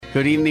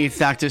Good evening, it's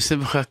Dr.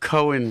 Simcha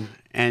Cohen,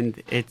 and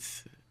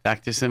it's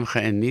Dr. Simcha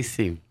and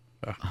Nissim.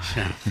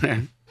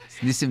 It's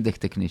Nissim the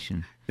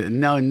technician.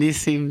 No,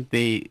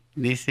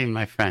 Nissim,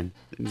 my friend.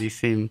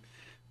 Nissim,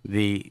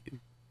 the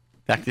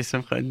Dr.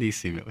 Simcha and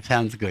Nissim. It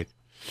sounds good.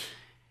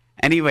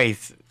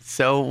 Anyways,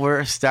 so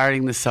we're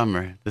starting the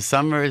summer. The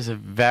summer is a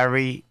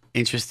very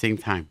interesting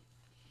time.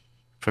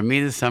 For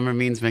me, the summer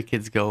means my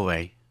kids go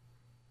away.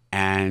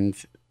 And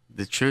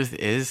the truth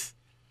is,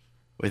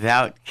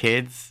 without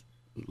kids,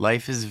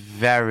 life is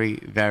very,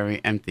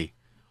 very empty.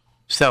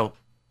 So,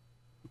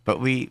 but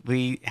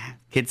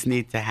kids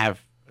need to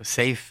have a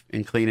safe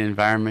and clean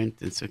environment,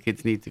 and so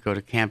kids need to go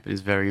to camp. It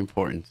is very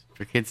important.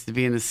 For kids to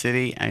be in the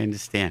city, I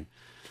understand.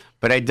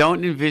 But I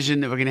don't envision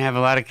that we're going to have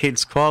a lot of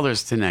kids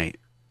callers tonight.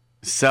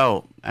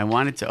 So I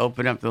wanted to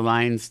open up the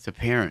lines to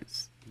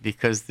parents,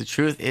 because the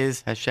truth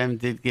is Hashem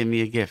did give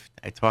me a gift.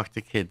 I talk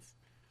to kids.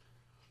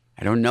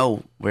 I don't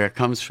know where it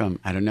comes from.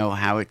 I don't know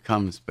how it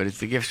comes, but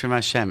it's a gift from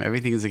Hashem.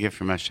 Everything is a gift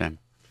from Hashem.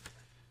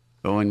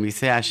 But when we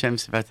say Hashem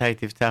Sivatai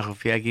Tiftachu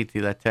Fi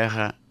Agiti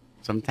Latecha,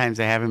 sometimes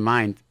I have in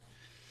mind,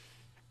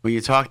 when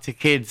you talk to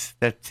kids,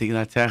 that's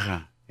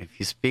Tilatecha. If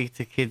you speak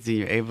to kids and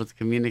you're able to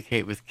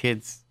communicate with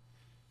kids,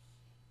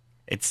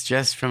 it's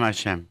just from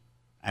Hashem.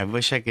 I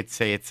wish I could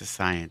say it's a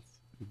science.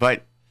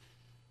 But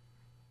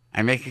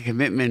I make a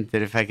commitment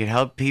that if I could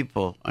help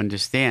people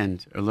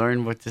understand or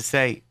learn what to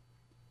say,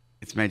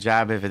 it's my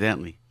job,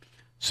 evidently.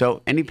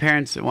 So any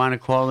parents that want to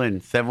call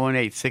in,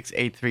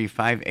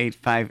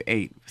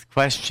 718-683-5858, with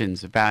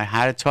questions about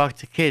how to talk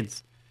to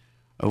kids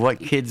or what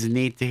kids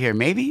need to hear.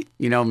 Maybe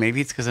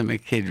it's because I'm a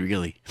kid,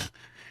 really,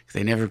 because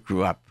I never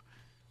grew up.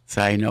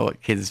 So I know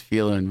what kids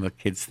feel and what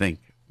kids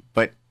think.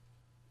 But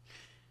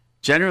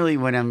generally,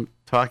 when I'm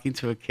talking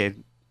to a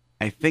kid,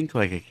 I think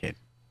like a kid.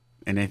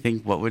 And I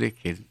think, what would a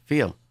kid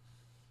feel?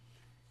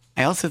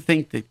 I also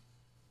think that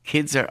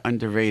kids are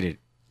underrated.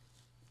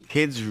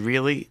 Kids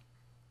really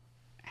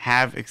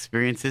have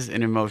experiences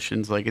and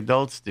emotions like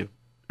adults do.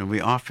 And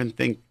we often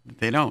think that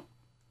they don't.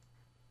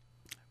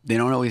 They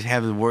don't always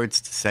have the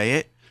words to say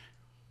it.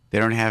 They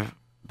don't have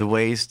the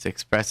ways to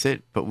express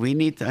it. But we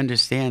need to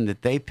understand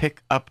that they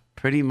pick up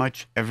pretty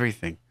much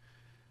everything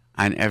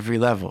on every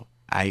level.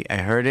 I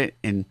heard it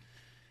in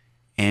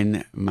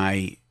a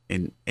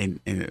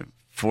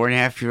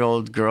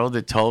 4.5-year-old girl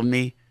that told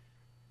me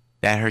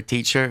that her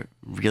teacher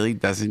really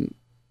doesn't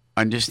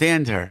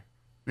understand her.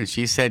 And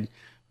she said,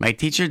 my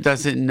teacher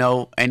doesn't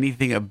know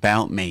anything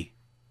about me.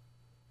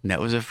 And that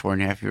was a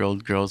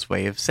 4.5-year-old girl's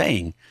way of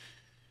saying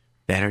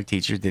that her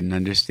teacher didn't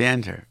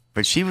understand her.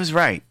 But she was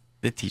right.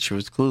 The teacher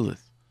was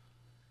clueless.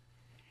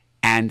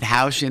 And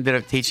how she ended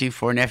up teaching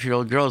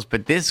 4.5-year-old girls.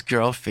 But this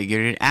girl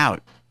figured it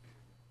out,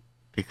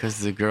 because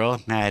the girl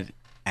had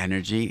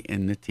energy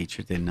and the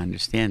teacher didn't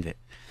understand it.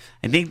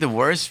 I think the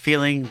worst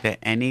feeling that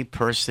any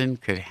person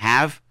could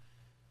have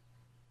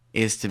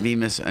is to be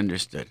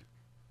misunderstood.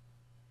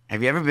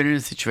 Have you ever been in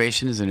a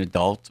situation as an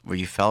adult where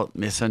you felt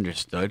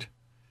misunderstood?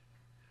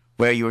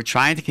 Where you were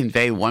trying to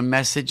convey one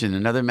message and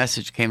another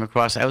message came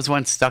across? I was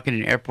once stuck in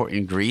an airport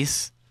in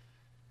Greece,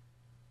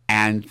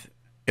 and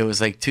it was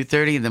like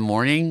 2:30 in the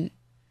morning,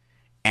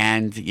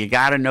 and you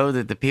got to know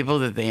that the people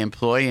that they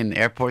employ in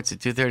airports at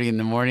 2:30 in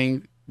the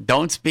morning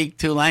don't speak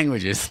two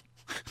languages.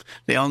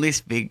 They only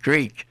speak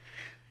Greek.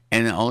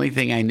 And the only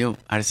thing I knew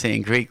how to say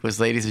in Greek was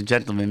ladies and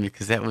gentlemen,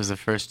 because that was the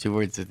first two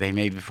words that they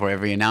made before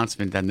every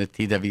announcement on the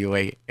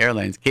TWA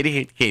Airlines. Kitty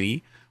hit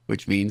kitty,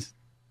 which means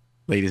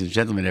ladies and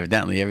gentlemen,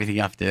 evidently.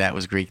 Everything after that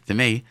was Greek to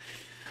me.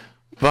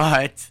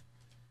 But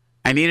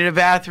I needed a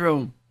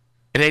bathroom,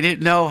 and I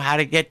didn't know how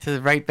to get to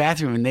the right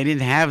bathroom. And they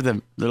didn't have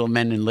the little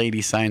men and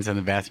lady signs on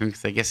the bathroom,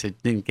 because I guess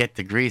it didn't get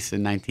to Greece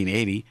in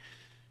 1980.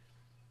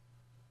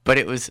 But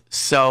it was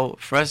so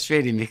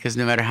frustrating, because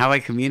no matter how I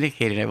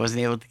communicated, I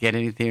wasn't able to get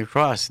anything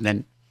across. And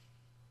then,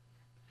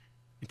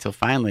 until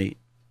finally,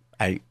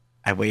 I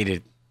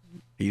waited.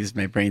 I used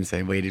my brain, so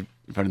I waited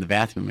in front of the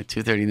bathroom at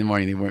 2:30 in the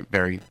morning. There weren't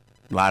a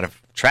lot of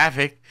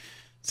traffic,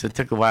 so it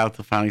took a while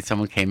till finally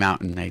someone came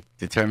out, and they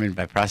determined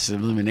by process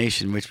of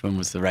elimination which one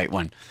was the right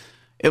one.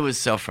 It was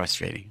so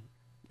frustrating.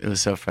 It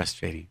was so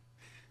frustrating.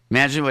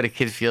 Imagine what a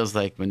kid feels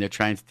like when they're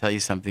trying to tell you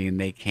something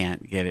and they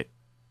can't get it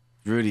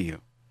through to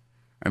you.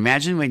 Or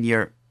imagine when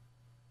you're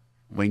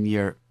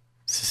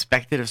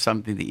suspected of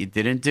something that you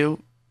didn't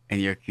do, and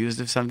you're accused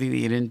of something that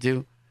you didn't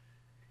do,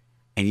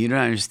 and you don't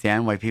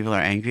understand why people are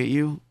angry at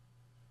you.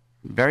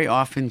 Very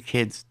often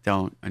kids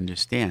don't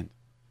understand.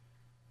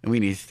 And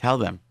we need to tell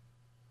them.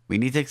 We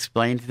need to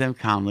explain to them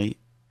calmly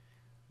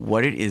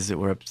what it is that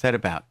we're upset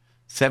about.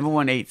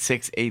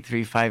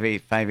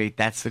 718-683-5858.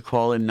 That's the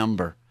call-in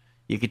number.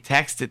 You could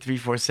text at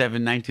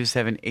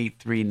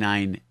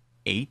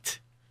 347-927-8398.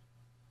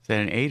 Is that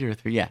an 8 or a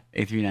 3? Yeah,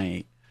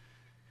 8398.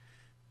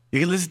 You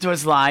can listen to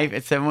us live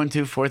at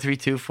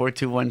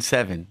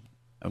 712-432-4217.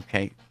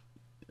 Okay.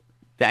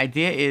 The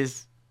idea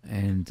is...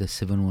 And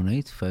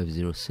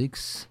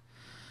 718-506-9099.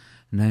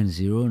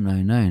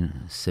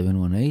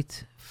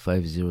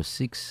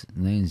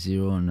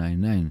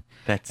 718-506-9099.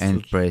 That's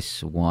and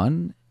press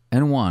 1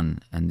 and 1,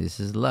 and this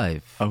is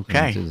live.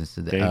 Okay.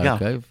 The There you go.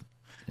 archive.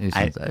 It's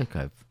on the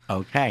archive.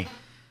 Okay.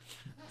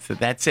 So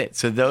that's it.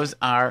 So those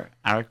are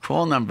our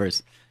call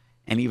numbers.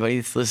 Anybody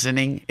that's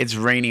listening, it's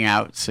raining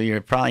out, so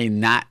you're probably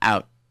not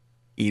out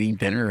eating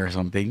dinner or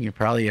something. You're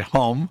probably at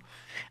home.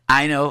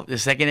 I know the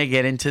second I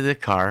get into the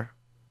car,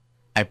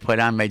 I put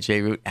on my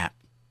JRoot app.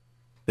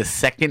 The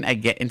second I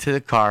get into the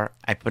car,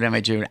 I put on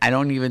my JRoot. I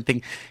don't even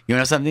think, you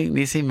know something,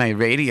 Nisi, my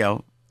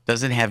radio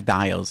doesn't have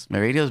dials. My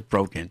radio is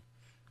broken.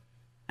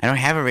 I don't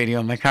have a radio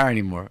in my car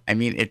anymore. I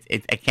mean,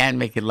 I can't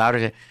make it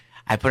louder.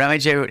 I put on my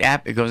JRoot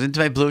app. It goes into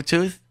my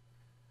Bluetooth,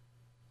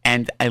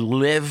 and I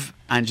live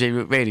on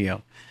JRoot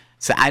radio.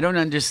 So I don't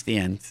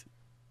understand.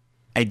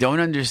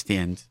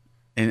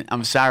 And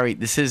I'm sorry,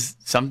 this is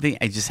something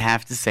I just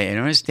have to say. I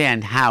don't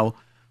understand how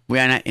we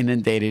are not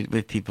inundated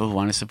with people who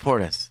want to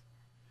support us.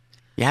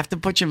 You have to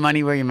put your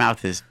money where your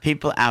mouth is.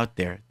 People out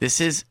there,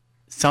 this is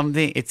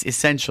something, it's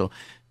essential.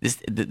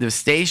 The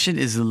station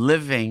is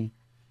living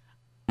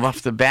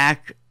off the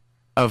back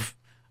of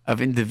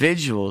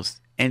individuals,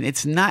 and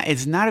it's not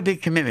a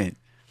big commitment.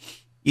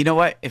 You know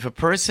what? If a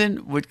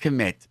person would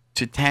commit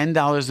to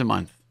 $10 a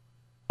month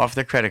off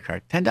their credit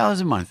card, $10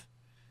 a month,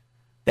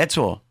 that's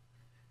all.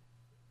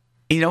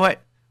 You know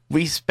what?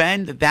 We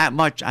spend that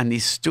much on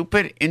these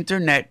stupid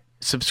internet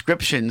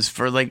subscriptions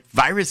for like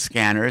virus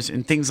scanners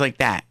and things like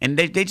that. And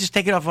they just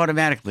take it off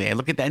automatically. I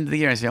look at the end of the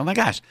year and I say, oh my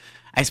gosh,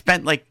 I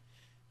spent like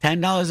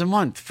 $10 a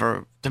month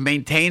to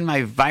maintain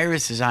my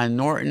viruses on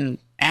Norton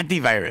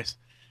antivirus.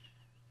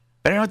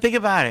 But I don't think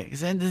about it.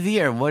 It's the end of the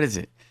year. What is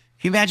it?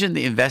 Can you imagine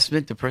the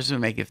investment the person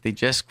would make if they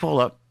just call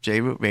up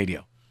JRoot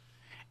Radio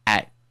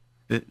at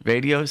the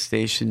radio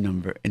station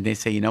number and they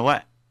say, you know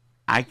what?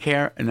 I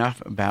care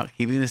enough about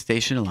keeping the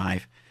station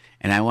alive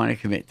and I want to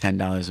commit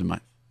 $10 a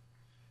month.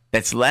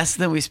 That's less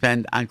than we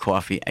spend on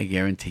coffee, I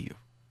guarantee you.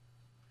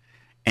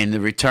 And the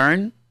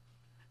return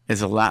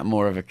is a lot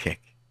more of a kick.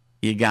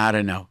 You got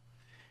to know.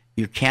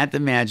 You can't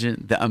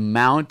imagine the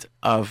amount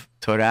of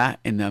Torah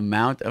and the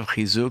amount of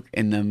chizuk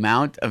and the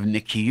amount of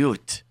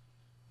nikiyut,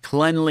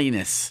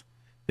 cleanliness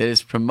that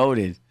is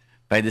promoted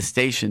by the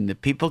station. The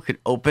people could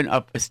open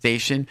up a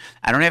station.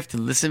 I don't have to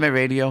listen to my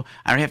radio.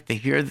 I don't have to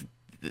hear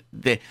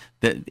the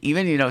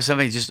even, you know,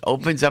 somebody just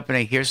opens up and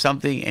I hear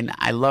something, and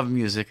I love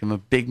music. I'm a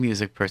big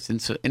music person.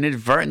 So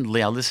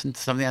inadvertently, I'll listen to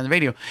something on the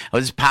radio.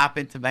 I'll just pop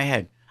into my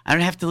head. I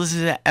don't have to listen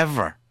to that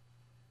ever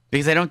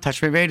because I don't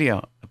touch my radio.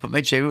 I put my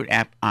JRoot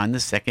app on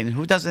the second.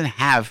 Who doesn't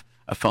have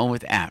a phone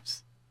with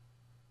apps?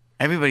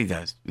 Everybody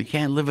does. We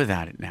can't live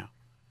without it now.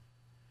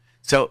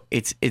 So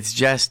it's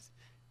just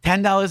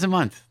 $10 a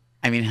month.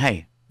 I mean,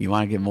 hey, you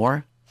want to get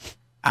more?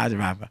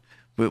 Adarabba.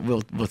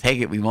 We'll take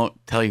it. We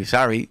won't tell you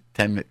sorry,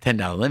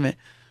 $10 limit.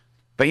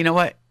 But you know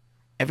what?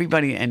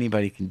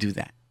 Anybody can do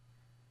that.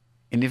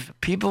 And if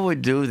people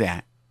would do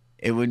that,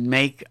 it would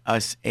make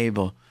us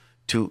able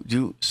to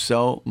do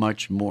so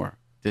much more.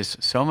 There's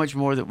so much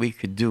more that we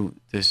could do.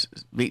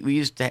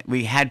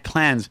 We had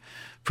plans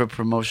for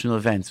promotional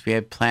events. We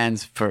had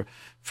plans for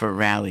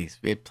rallies.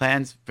 We had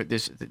plans for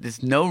this.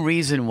 There's no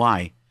reason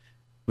why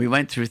we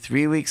went through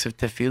 3 weeks of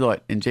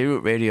tefillot and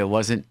JRoot Radio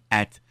wasn't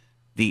at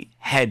the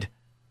head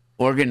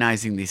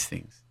organizing these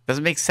things.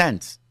 Doesn't make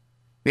sense.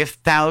 We have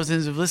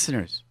thousands of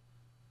listeners.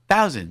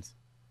 Thousands.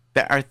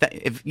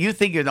 If you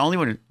think you're the only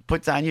one who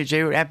puts on your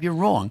JRoot app, you're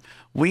wrong.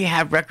 We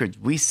have records.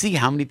 We see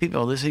how many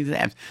people are listening to the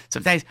apps.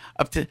 Sometimes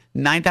up to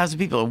 9,000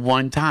 people at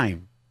one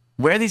time.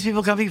 Where are these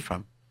people coming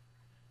from?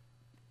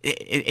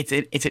 It's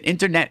an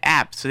internet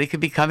app, so they could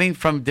be coming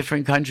from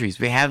different countries.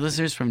 We have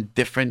listeners from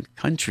different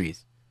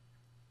countries.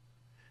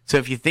 So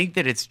if you think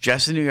that it's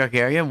just the New York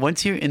area,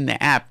 once you're in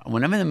the app,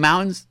 when I'm in the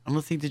mountains, I'm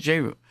listening to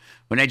JRoot.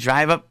 When I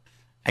drive up,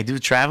 I do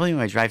traveling.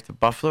 When I drive to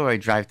Buffalo or I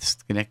drive to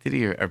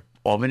Schenectady or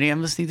Albany,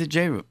 I'm listening to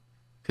JRoot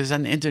because it's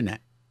on the internet.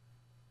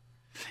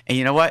 And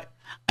you know what?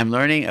 I'm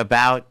learning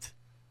about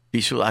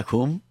Bishul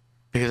Akum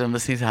because I'm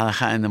listening to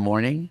Halacha in the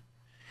morning.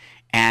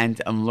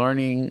 And I'm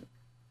learning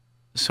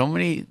so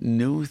many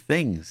new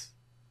things.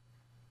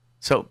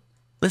 So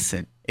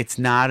listen, it's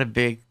not a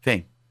big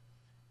thing.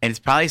 And it's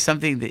probably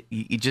something that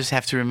you just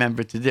have to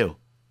remember to do.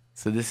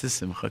 So this is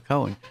Simcha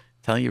Cohen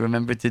telling you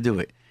remember to do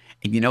it.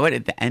 And you know what?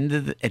 At the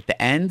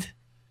end,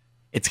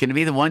 it's going to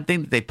be the one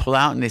thing that they pull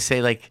out and they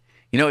say, like,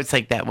 you know, it's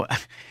like that.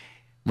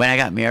 When I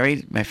got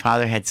married, my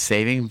father had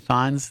savings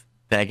bonds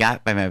that I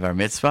got by my bar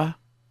mitzvah.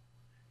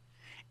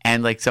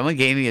 And like someone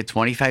gave me a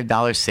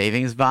 $25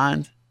 savings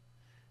bond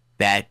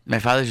that my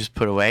father just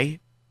put away.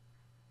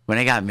 When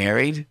I got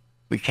married,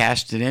 we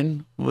cashed it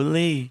in.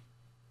 Willie.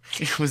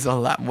 It was a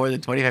lot more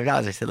than $25.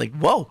 I said, like,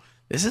 whoa,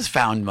 this is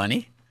found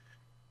money.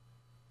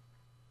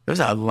 It was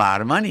a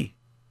lot of money.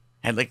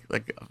 I had like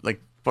 $400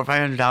 or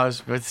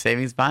 $500 worth of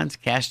savings bonds,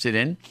 cashed it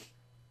in.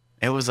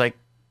 It was like,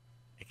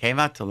 it came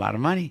out to a lot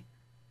of money.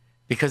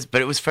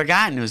 But it was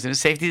forgotten. It was in a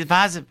safety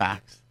deposit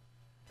box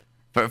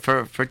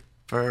for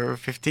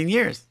 15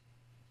 years.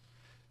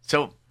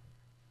 So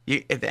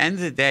at the end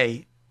of the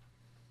day,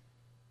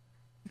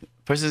 a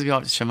person's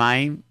going up to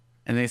Shemayim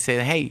and they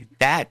say, hey,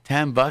 that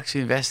 $10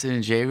 you invested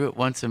in JRoot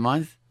once a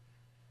month,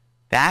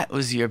 That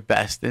was your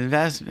best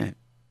investment.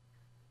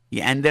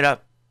 You ended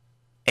up,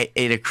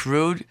 it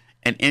accrued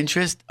an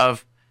interest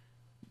of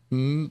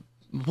who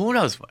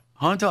knows what,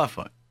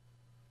 what,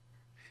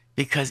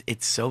 because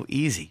it's so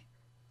easy.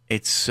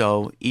 It's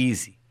so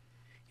easy.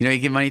 You know, you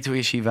give money to a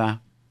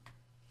yeshiva,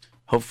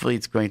 hopefully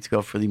it's going to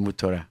go for limud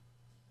Torah.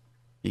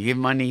 You give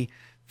money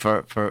for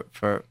a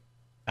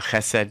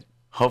chesed,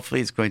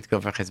 hopefully it's going to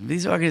go for chesed.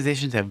 These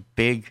organizations have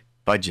big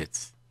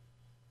budgets.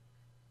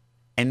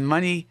 And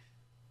money,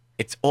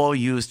 it's all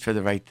used for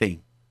the right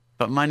thing.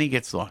 But money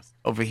gets lost.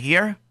 Over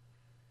here,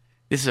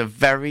 this is a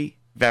very,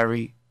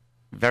 very,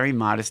 very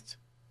modest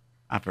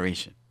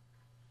operation.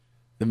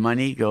 The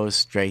money goes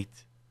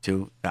straight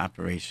to the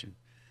operation.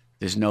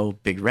 There's no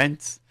big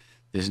rents.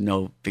 There's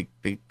no big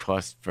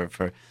cost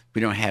for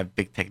we don't have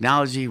big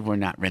technology. We're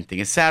not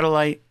renting a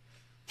satellite.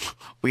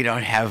 We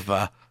don't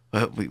have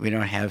we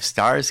don't have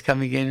stars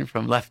coming in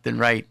from left and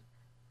right.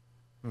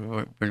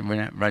 We're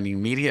not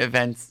running media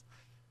events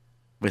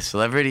with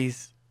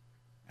celebrities.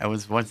 I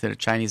was once at a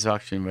Chinese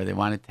auction where they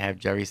wanted to have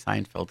Jerry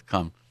Seinfeld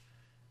come.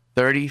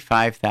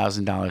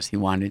 $35,000 he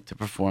wanted to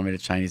perform at a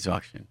Chinese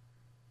auction.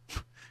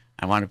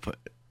 I want to put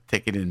a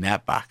ticket in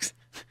that box.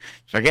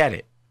 Forget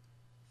it.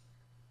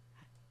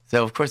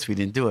 So, of course, we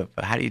didn't do it.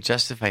 But how do you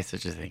justify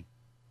such a thing?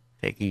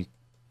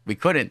 We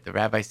couldn't. The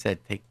rabbi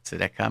said, take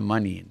tzedakah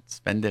money and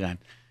spend it on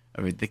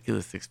a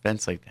ridiculous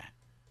expense like that.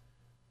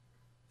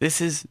 This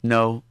is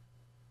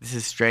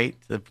straight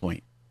to the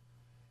point.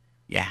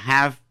 You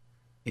have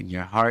in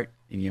your heart,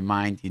 in your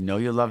mind, you know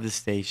you love the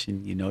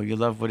station, you know you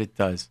love what it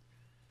does.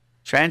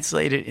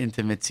 Translate it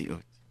into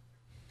Metziut.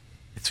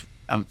 It's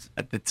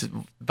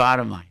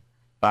bottom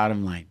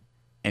line.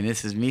 And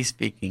this is me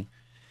speaking.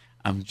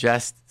 I'm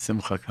just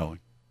Simcha Cohen.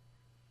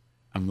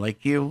 I'm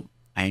like you.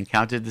 I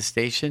encountered the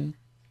station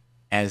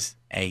as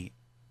a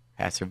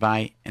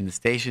passerby, and the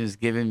station has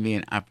given me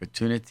an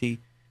opportunity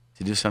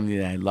to do something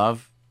that I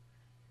love,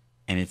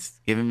 and it's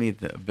given me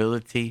the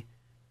ability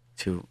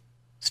to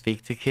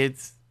speak to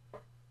kids,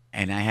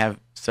 and I have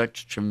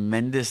such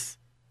tremendous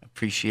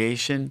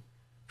appreciation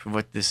for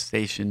what this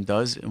station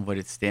does and what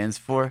it stands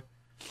for,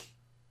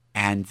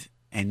 and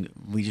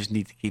we just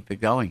need to keep it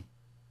going.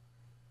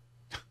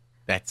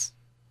 That's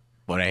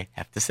what I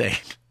have to say.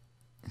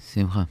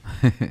 Simcha,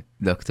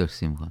 Dr.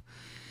 Simcha.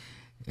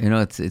 You know,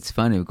 it's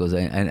funny because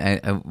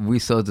we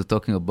started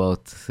talking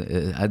about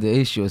other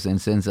issues, and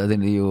then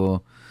suddenly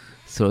you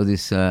saw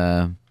this,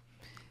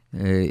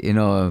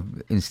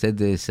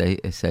 instead of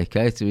a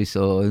psychiatrist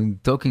or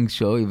talking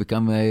show, you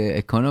become an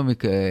economic.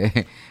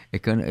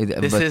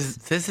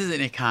 This is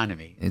an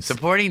economy.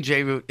 Supporting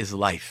J-Root is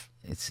life.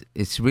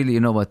 It's really, you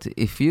know what,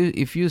 if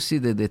you see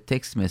the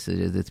text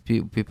messages that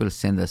people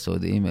send us or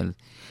the email,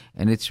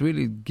 and it's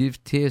really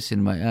give tears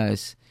in my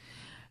eyes.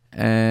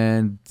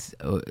 And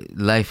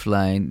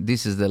lifeline,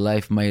 this is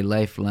my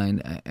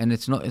lifeline, and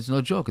it's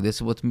no joke.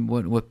 That's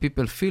what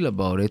people feel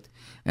about it,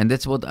 and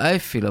that's what I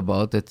feel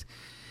about it.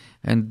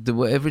 And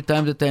every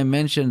time that I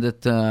mention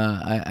that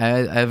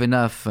I have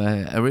enough,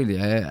 I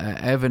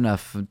have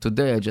enough.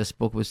 Today I just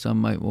spoke with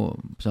someone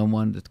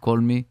that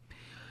called me,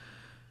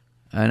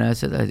 and I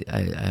said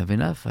I have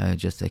enough. I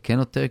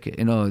cannot take it.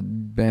 You know,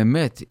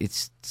 באמת,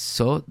 it's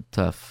so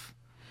tough.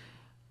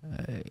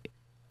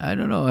 I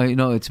don't know.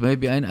 It's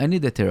maybe I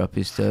need a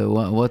therapist.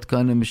 What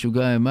kind of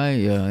mishuga am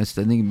I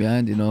standing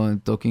behind,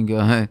 and talking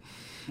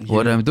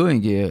what I'm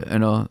doing here,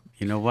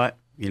 You know what?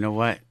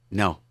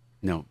 No.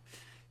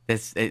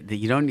 That's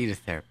you don't need a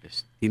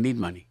therapist. You need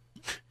money.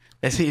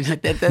 That's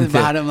the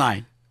bottom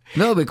line.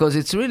 No, because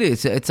it's really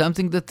it's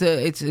something that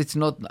it's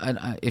not.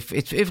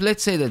 If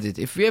let's say that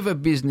if we have a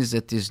business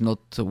that is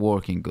not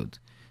working good,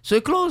 so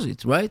you close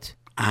it, right?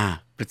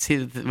 But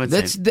see,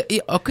 that's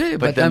okay.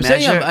 But I'm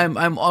saying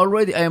I'm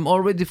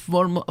already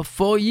for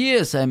 4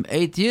 years. I'm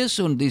 8 years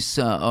on this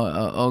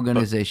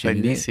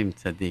organization. But Nisim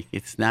Tzaddik,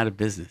 it's not a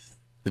business.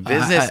 The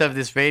business of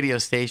this radio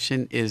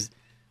station is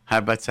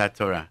Harbatzat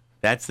Torah.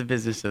 That's the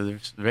business of the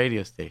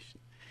radio station,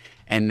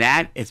 and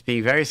that it's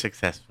being very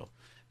successful.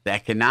 The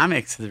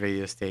economics of the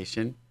radio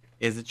station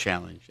is a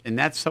challenge, and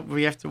that's something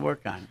we have to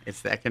work on.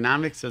 It's the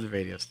economics of the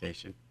radio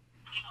station.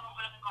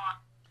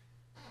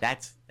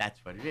 That's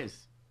what it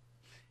is.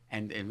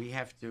 And we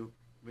have to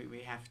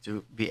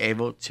be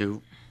able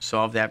to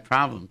solve that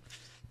problem.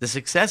 The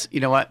success, you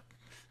know what?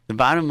 The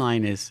bottom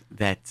line is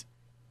that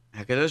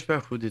HaKadosh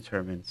Baruch Hu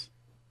determines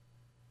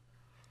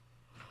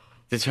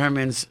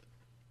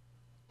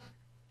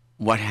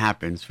what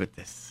happens with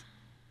this,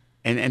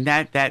 and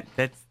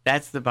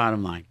that's the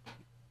bottom line.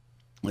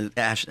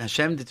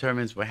 Hashem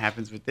determines what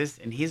happens with this,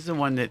 and He's the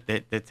one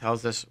that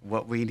tells us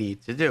what we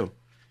need to do,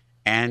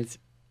 and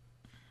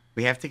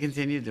we have to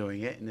continue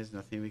doing it. And there's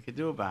nothing we could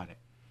do about it.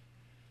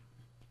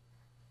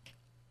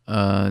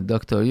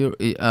 Doctor, you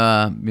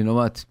know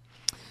what?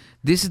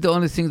 This is the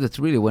only thing that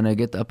really, when I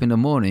get up in the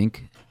morning,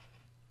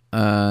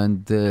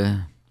 and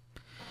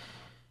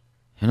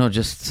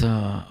just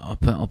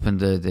open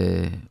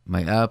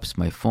my apps,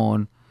 my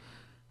phone,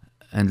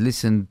 and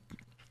listen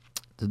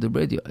to the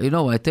radio.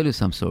 I tell you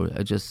some story.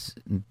 I just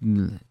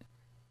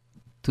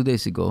 2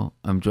 days ago,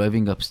 I'm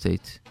driving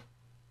upstate.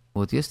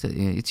 What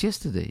yesterday? Yeah, it's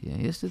yesterday. Yeah,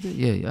 yesterday.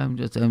 Yeah, I'm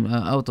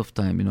out of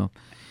time.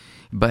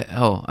 But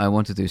I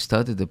wanted to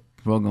start the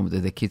program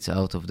that the kids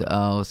out of the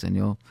house,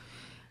 and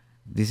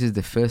this is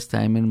the first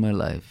time in my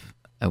life,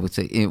 I would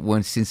say,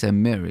 since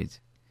I'm married,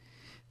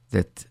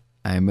 that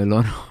I'm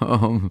alone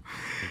home.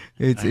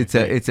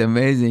 It's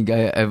amazing.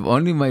 I've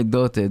only my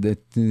daughter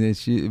that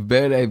she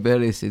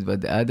barely sees,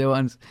 but the other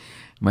ones,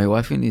 my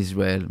wife in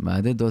Israel, my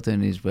other daughter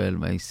in Israel,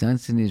 my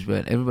sons in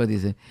Israel,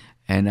 everybody's,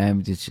 and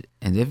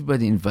and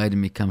everybody invited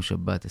me come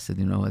Shabbat. I said,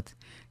 you know what?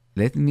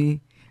 Let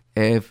me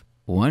have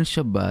one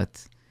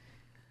Shabbat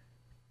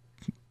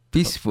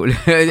peaceful.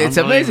 It's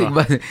amazing,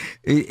 but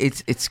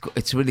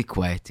it's really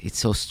quiet. It's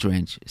so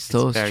strange,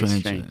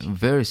 strange.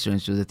 Very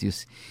strange that you.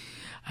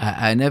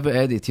 I never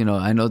had it.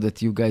 I know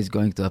that you guys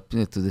going to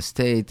the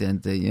state,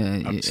 and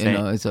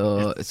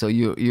so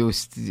you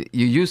used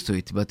to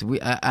it, but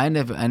I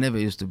never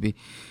used to be.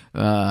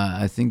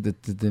 I think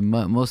that the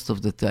most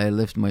of the time I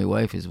left my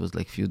wife was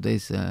like few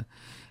days. The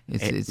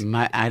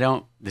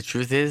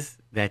truth is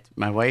that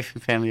my wife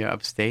and family are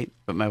upstate,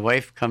 but my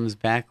wife comes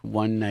back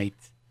one night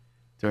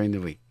during the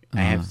week.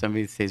 I have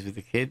somebody that stays with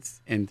the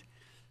kids, and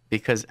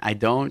because I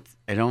don't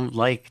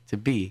like to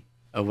be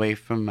away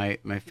from my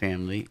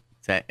family.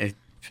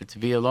 To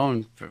be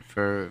alone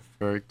for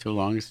too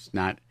long is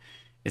not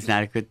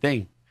a good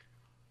thing.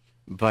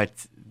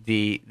 But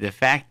the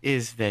fact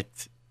is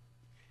that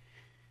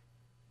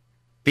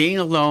being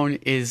alone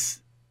is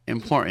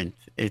important.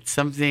 It's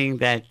something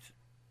that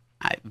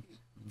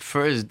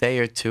for a day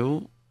or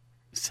two,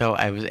 so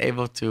I was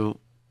able to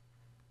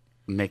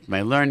make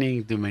my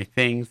learning, do my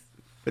things.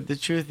 But the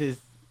truth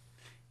is,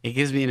 it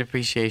gives me an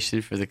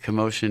appreciation for the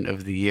commotion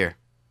of the year.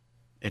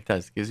 It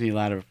does. It gives me a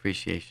lot of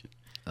appreciation.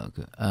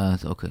 Okay.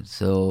 Okay.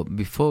 So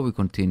before we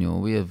continue,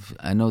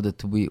 I know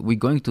that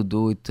we're going to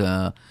do it.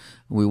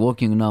 We're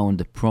working now on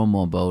the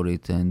promo about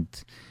it and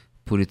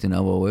put it in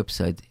our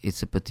website.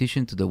 It's a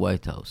petition to the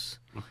White House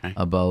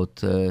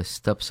about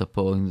stop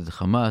supporting the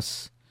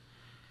Hamas.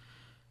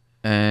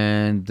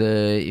 And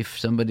if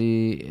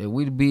somebody it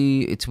will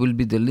be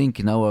the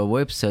link in our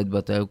website.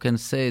 But I can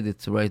say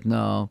that right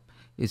now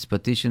it's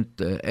petition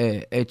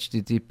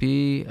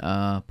HTTP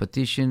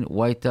petition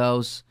White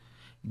House.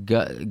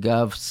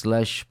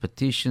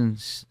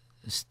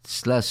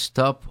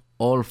 gov/petitions/stop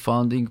all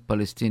founding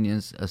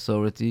Palestinians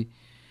Authority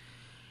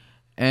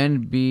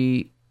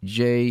NBJ.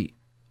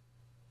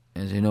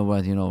 As you know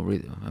what,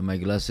 read, my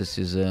glasses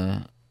is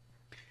it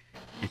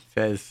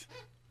says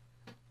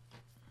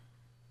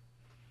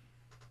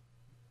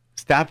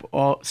stop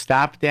all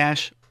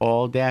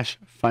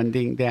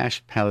funding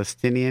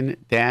Palestinian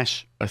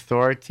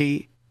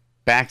authority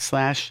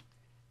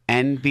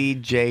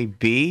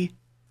 /NBJB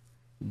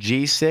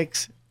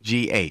G6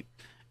 G8.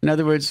 In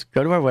other words,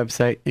 go to our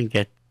website and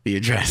get the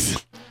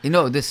address.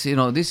 This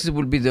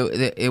will be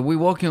we're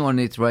working on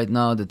it right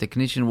now. The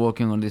technician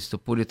working on this to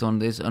put it on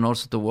this, and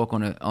also to work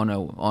on a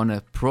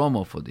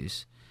promo for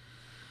this.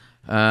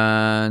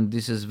 And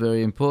this is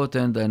very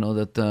important. I know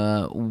that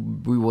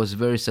we was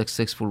very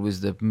successful with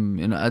the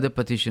other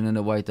petition in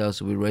the White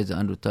House. We raised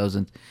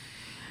 100,000.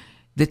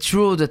 The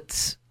truth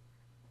that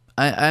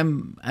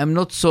I'm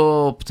not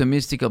so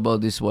optimistic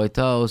about this White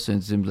House.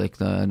 It seems like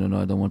I don't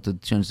know. I don't want to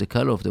change the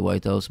color of the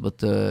White House,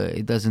 but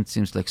it doesn't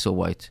seem like so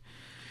white.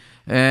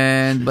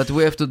 But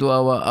we have to do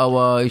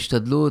our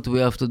ishtadlut. We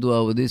have to do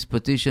our this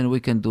petition. We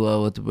can do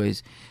our to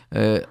raise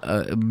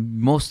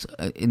most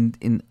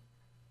in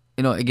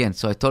again.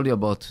 So I told you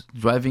about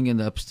driving in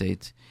the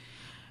upstate,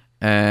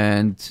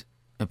 and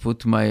I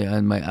put my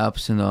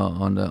apps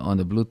on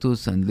the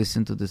Bluetooth and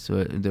listen to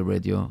the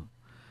radio.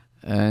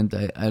 And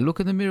I look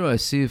in the mirror, I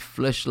see a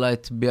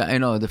flashlight,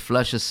 the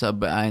flashes are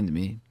behind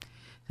me.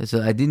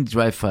 So I didn't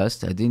drive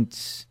fast,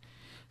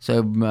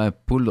 so I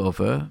pulled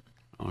over.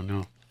 Oh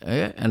no.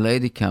 A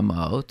lady came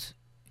out,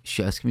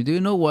 she asked me, do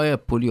you know why I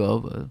pull you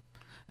over?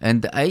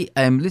 And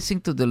I'm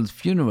listening to the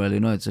funeral,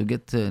 so I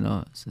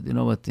said, you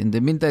know what, in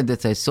the meantime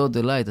that I saw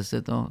the light, I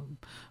said, oh,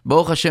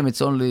 Baruch Hashem,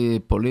 it's only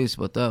police,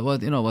 but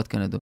what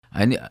can I do?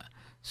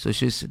 So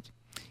she said,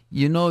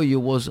 you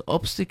was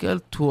obstacle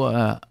to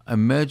an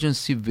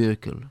emergency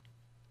vehicle.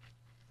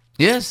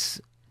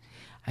 Yes.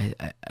 I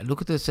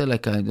look at it and say,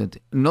 like,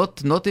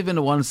 not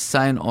even one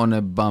sign on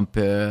a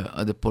bumper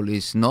of the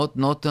police, not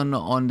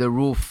on the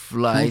roof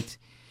light.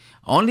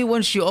 Only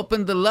when she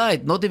opened the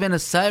light, not even a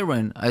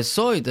siren. I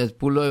saw it, I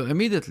pulled her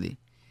immediately.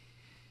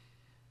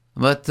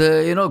 But,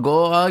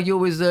 go argue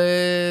with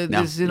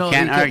this, you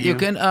can't argue. You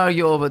can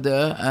argue over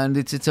there, and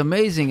it's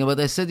amazing. But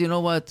I said, you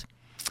know what?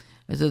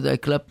 I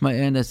clapped my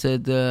hand. I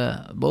said,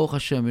 Baruch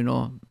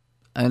Hashem,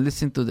 I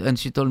listened to and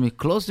she told me,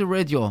 close the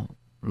radio,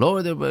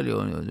 lower the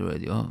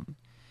radio.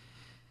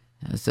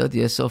 I said,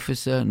 yes,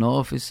 officer, no,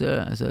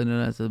 officer. I said,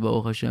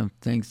 Baruch Hashem,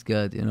 thanks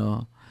God,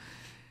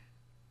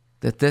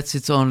 That's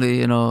it's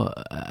only,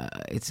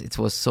 it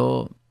was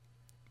so,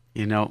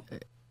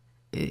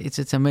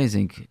 it's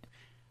amazing.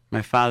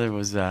 My father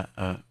was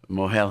a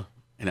mohel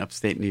in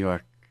upstate New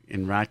York,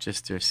 in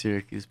Rochester,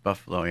 Syracuse,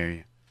 Buffalo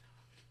area.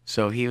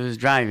 So he was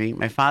driving.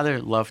 My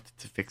father loved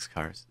to fix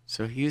cars.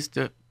 So he used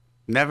to,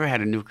 never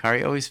had a new car.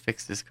 He always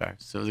fixed his car.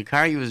 So the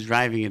car he was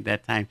driving at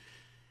that time,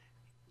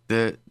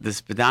 the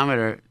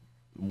speedometer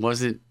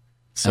wasn't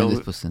so,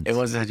 100%. it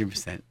was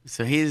 100%.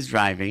 So he's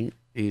driving.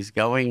 He's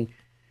going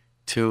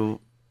to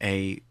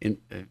a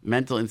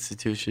mental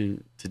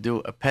institution to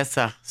do a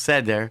Pesach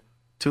Seder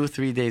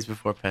 2-3 days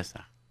before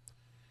Pesach.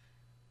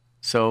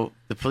 So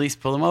the police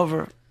pull him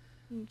over.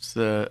 So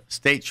the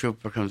state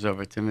trooper comes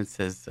over to him and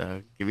says,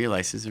 give me your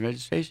license and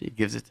registration. He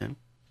gives it to him.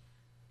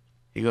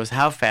 He goes,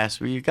 how fast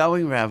were you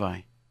going,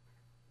 Rabbi?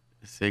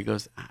 So he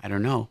goes, I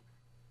don't know.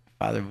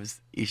 My father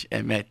was Ish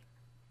Emet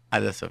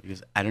Adasov. He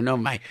goes, I don't know.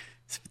 My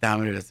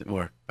speedometer doesn't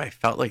work. But I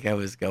felt like I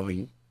was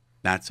going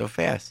not so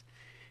fast.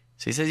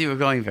 So he says, you were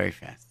going very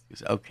fast. He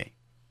goes, okay.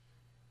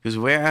 He goes,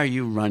 where are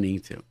you running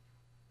to?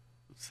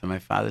 So my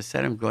father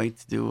said, I'm going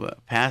to do a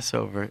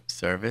Passover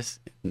service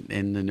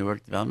in the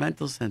Newark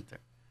Developmental Center.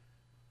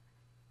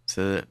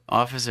 So the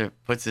officer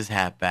puts his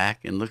hat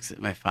back and looks at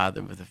my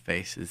father with a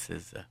face and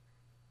says,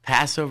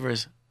 Passover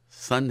is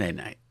Sunday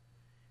night.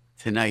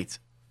 Tonight's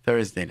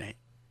Thursday night.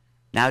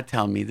 Now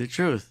tell me the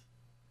truth.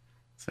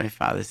 So my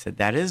father said,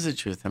 that is the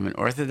truth. I'm an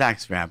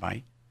Orthodox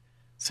rabbi.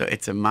 So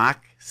it's a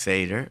mock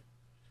Seder.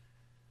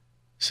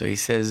 So he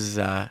says,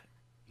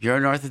 you're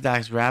an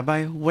Orthodox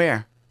rabbi?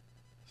 Where?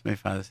 So my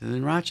father says,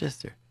 in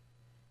Rochester.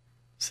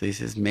 So he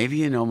says, maybe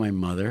you know my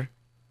mother.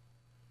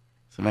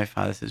 So my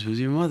father says, who's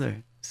your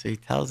mother? So he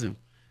tells him.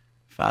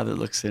 Father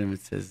looks at him and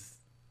says,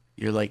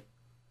 you're like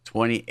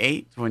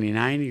 28,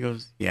 29? He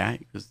goes, yeah.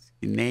 He goes,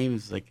 your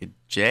name's like a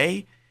J?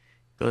 He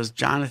goes,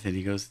 Jonathan.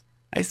 He goes,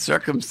 I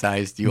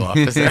circumcised you,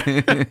 officer.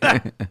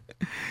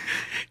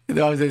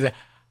 The officer said,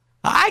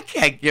 I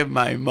can't give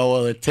my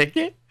Moel a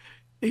ticket.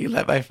 He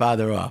let my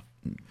father off.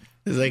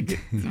 It's like,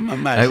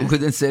 I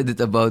wouldn't say that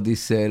about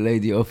this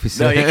lady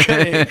officer. No, you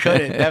couldn't,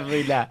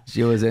 definitely not.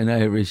 She was an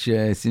Irish,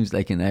 seems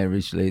like an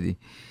Irish lady.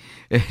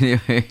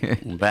 Anyway.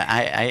 But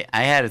I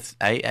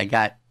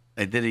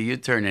did a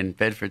U-turn in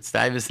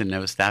Bedford-Stuyvesant, and I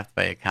was stopped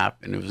by a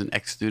cop, and it was an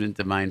ex-student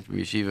of mine from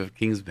Yeshiva of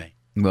Kings Bay.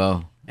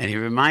 Wow. And he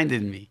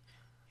reminded me.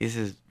 He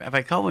says,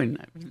 Rabbi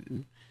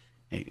Cohen.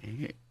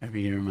 He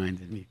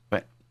reminded me.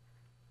 But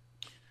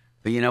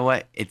you know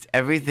what? It's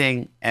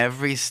everything,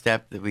 every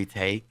step that we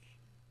take,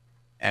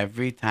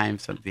 every time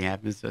something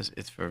happens to us,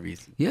 it's for a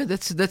reason. Yeah,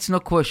 that's no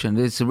question.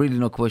 It's really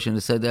no question. I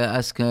said,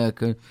 I'm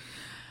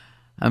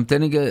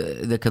telling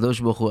the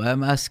Kadosh Baruch Hu,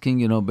 I'm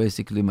asking,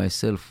 basically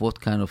myself,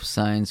 what kind of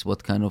signs,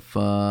 what kind of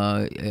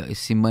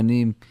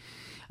simanim.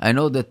 I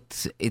know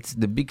that it's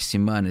the big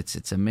siman.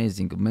 It's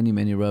amazing.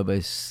 Many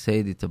rabbis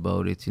said it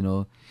about it,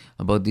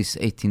 about these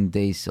 18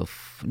 days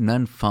of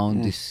none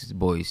found these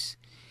boys.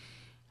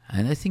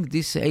 And I think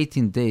these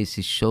 18 days,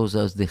 it shows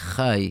us the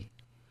high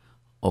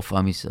of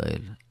Am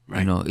Yisrael.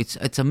 Right.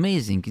 It's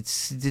amazing.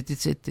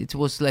 It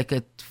was like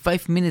a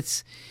 5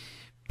 minutes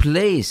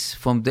place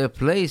from their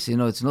place.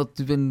 It's not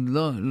even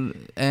long.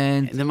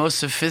 And the most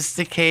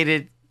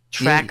sophisticated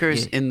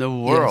trackers in the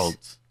world.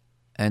 Yes.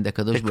 And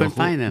Akadosh Baruch Hu couldn't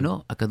find them.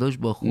 No, Akadosh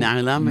Baruch Hu.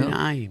 Yeah,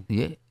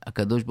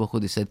 Akadosh Baruch Hu.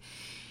 They said,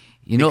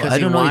 because I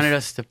don't he know. wanted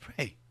us to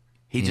pray.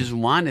 He just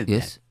wanted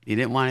that. He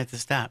didn't want it to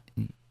stop.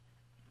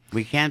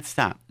 We can't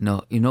stop.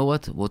 No, you know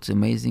what? What's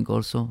amazing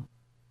also?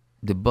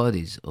 The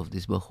bodies of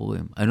these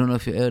Bachurim. I don't know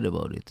if you heard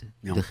about it.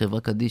 No. The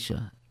Chevra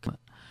Kadisha.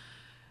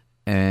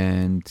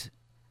 And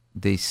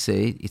they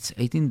say it's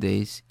 18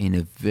 days in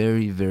a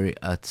very, very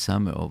hot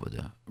summer over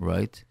there,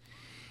 right?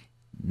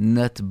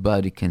 Not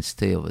body can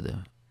stay over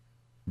there.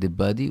 The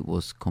body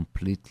was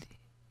completely,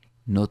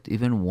 not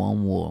even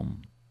one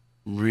worm.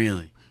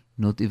 Really?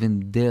 Not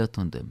even dirt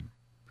on them.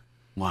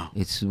 Wow.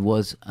 It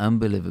was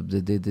unbelievable.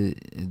 The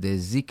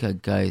Zika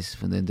guys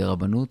from the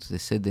Rabbanut, they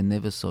said they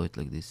never saw it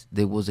like this.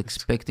 They was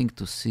expecting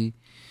to see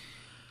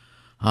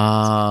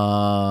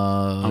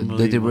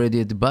the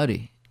irradiated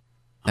body.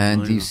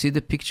 And you see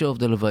the picture of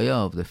the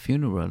Levaya, of the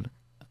funeral,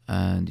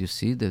 and you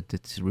see that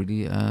it's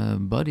really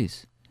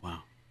bodies.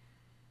 Wow.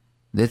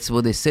 That's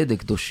what they said, the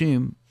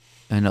Kedoshim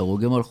and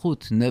Arogei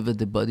Malchut,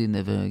 the body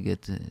never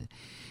get...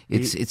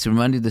 It's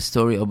reminded the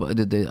story about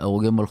the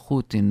Arogei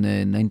Malchut in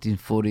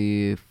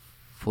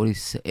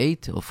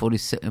 1948 or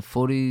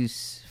 40,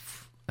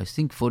 I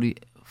think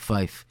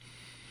 45.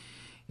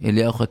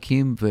 Eliyahu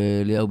Hakim and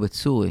Eliyahu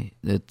Betsuri,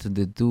 that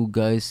the two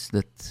guys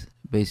that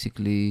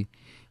basically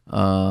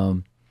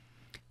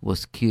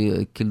was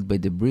killed by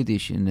the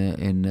British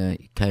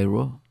in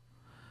Cairo,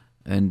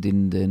 and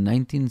in the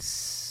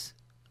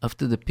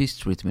after the peace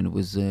treatment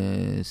with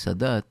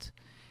Sadat,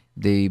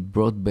 they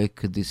brought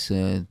back these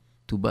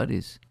two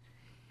bodies,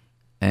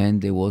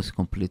 and they was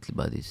completely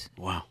bodies.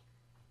 Wow.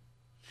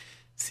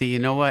 See, you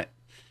know what?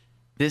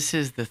 This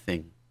is the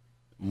thing.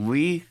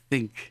 We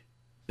think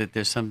that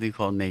there's something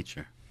called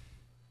nature.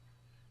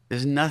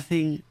 There's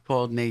nothing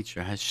called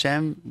nature.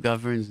 Hashem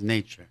governs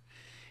nature.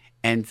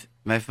 And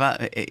my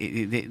father,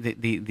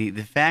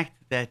 the fact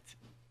that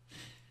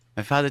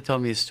my father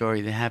told me a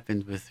story that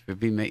happened with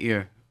Rabbi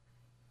Meir,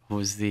 who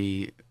was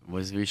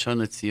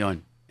Rishon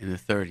LeZion in the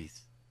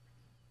 30s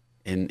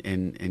in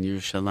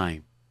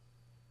Yerushalayim.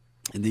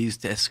 and they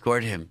used to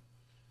escort him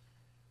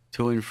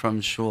to and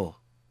from shul.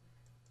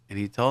 And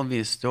he told me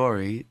a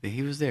story that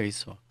he was there, he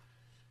saw.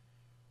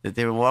 That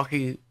they were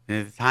walking, and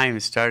at the time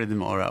it started the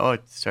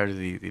Moraot, started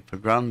the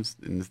pogroms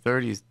in the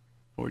 30s,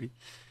 40s.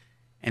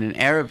 And an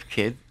Arab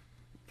kid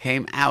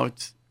came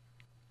out,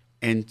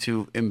 and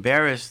to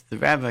embarrass the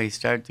rabbi, he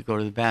started to go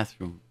to the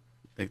bathroom,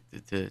 like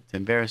to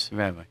embarrass the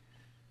rabbi.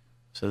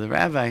 So the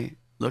rabbi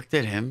looked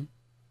at him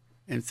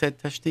and said,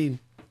 Tashtin.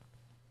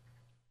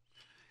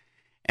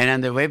 And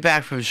on their way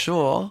back from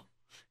shul,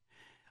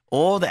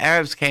 all the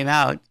Arabs came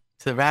out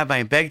to the rabbi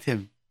and begged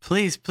him,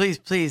 please, please,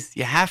 please,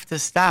 you have to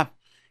stop.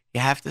 You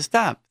have to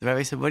stop. The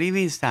rabbi said, what do you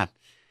mean stop?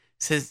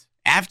 He says,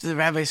 after the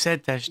rabbi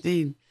said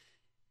Tashtin,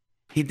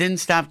 he didn't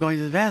stop going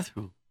to the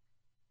bathroom.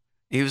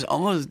 He was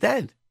almost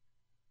dead.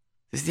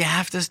 He says, you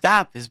have to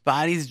stop. His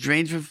body's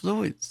drained from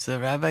fluids. So the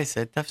rabbi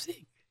said,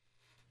 Tafsik.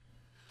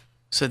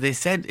 So they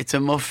said, it's a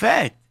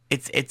mofet.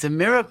 It's a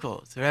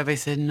miracle. So the rabbi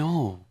said,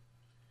 no.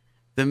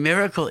 The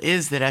miracle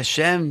is that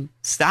Hashem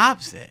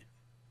stops it.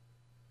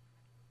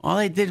 All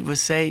I did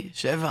was say,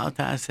 Sheva al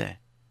ta'aseh.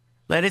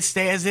 Let it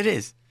stay as it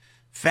is.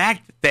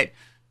 Fact that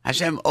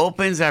Hashem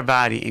opens our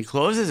body and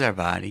closes our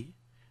body,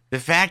 the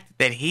fact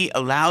that He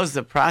allows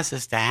the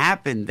process to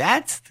happen,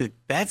 that's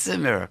a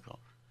miracle.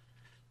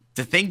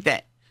 To think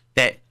that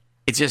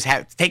it's just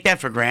take that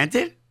for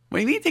granted? What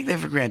do you mean take that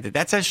for granted?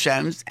 That's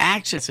Hashem's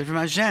action. It's from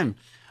Hashem.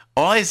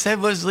 All I said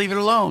was leave it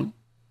alone.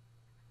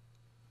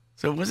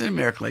 So it wasn't a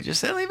miracle. I just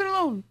said leave it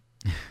alone.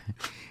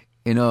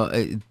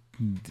 We're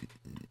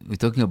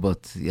talking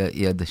about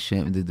Yad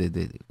Hashem,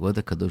 what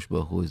the Kadosh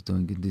Baruch Hu is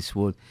doing in this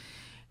world.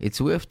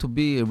 We have to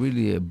be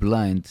really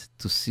blind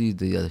to see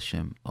the Yad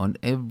Hashem on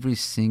every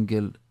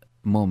single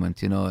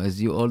moment. As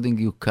you're holding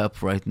your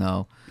cup right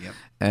now, yep.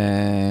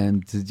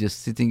 And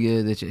just sitting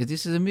here.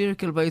 This is a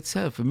miracle by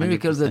itself. A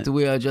miracle 100%. That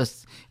we are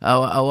just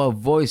our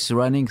voice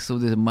running through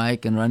the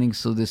mic and running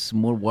through the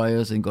small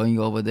wires and going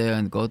over there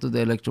and go to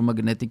the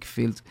electromagnetic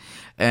field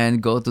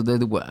and go to the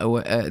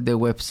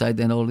website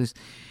and all this.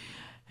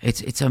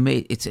 It's a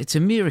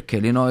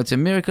miracle, It's a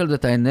miracle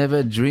that I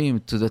never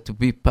dreamed to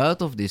be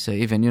part of this. I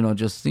even,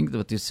 just think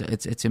that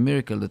it's a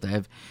miracle that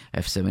I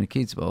have 7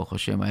 kids, Baruch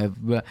Hashem. I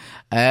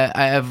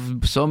have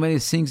so many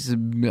things,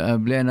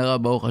 B'lei Hara,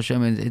 Baruch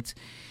Hashem, and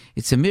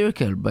it's a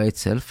miracle by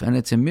itself, and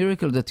it's a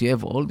miracle that you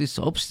have all these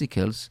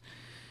obstacles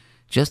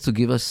just to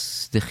give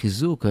us the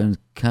chizuk and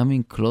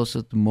coming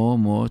closer more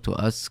and more to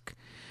ask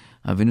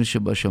Avinu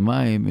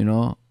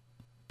Shebashamayim,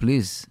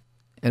 please.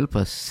 Help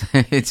us.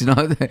 It's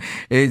not.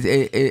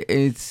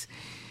 It's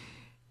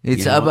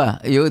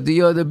Abba.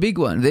 You're the big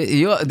one.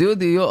 You're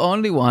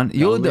only one.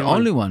 You're the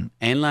only one.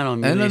 You know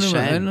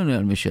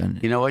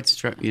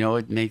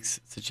what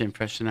makes such an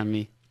impression on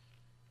me?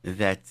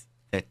 That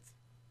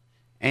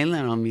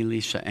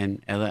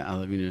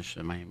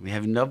we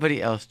have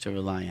nobody else to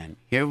rely on.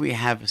 Here we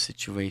have a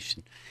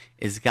situation.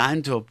 It's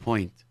gotten to a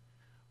point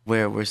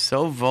where we're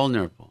so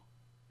vulnerable,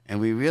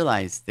 and we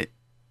realize that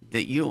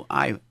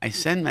I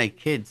send my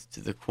kids to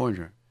the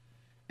corner,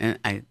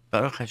 and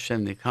Baruch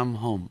Hashem, they come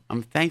home.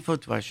 I'm thankful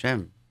to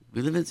Hashem.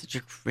 We live in such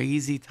a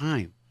crazy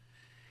time.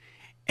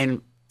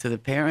 And to the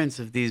parents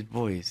of these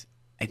boys,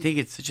 I think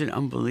it's such an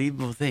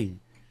unbelievable thing.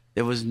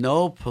 There was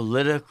no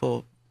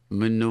political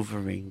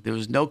maneuvering. There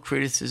was no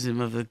criticism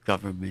of the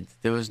government.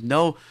 There was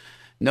no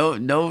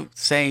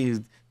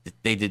saying that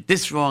they did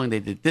this wrong, they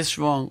did this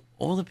wrong.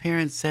 All the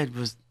parents said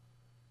was,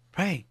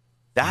 pray,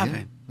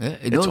 daven. Yeah.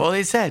 That's all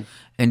they said.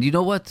 And you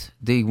know what?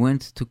 They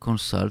went to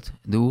consult.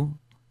 They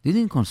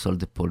didn't consult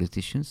the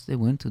politicians. They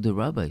went to the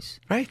rabbis.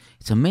 Right.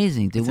 It's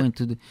amazing. They went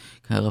to the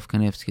Rav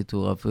Kanevsky,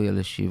 to Rav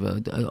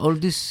Yeshiva. All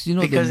this,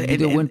 because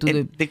they went to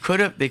the. They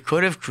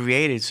could have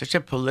created such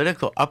a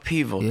political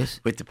upheaval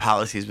with the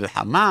policies with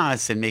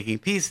Hamas and making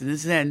peace and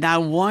this and that.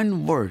 Not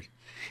one word.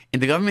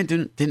 And the government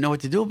didn't know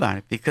what to do about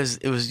it because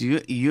it was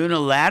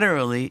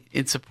unilaterally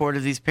in support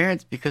of these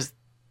parents because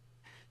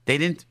they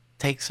didn't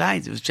take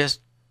sides. It was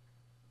just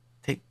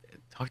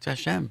talk to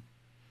Hashem.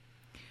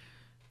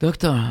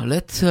 Doctor,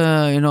 let's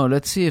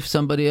see if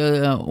somebody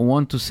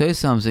want to say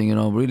something.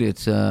 Really,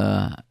 it's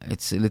a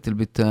little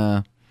bit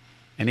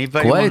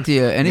quiet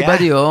here.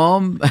 Anybody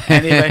home?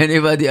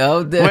 Anybody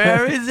out there?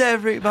 Where is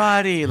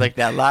everybody? Like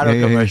that lotto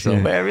commercial.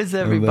 Where is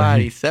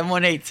everybody?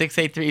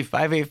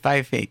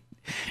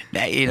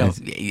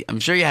 718-683-5858. I'm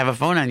sure you have a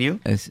phone on you.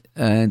 Yes.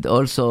 And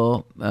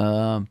also,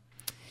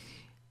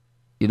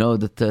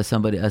 that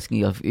somebody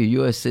asking if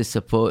USA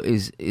support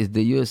is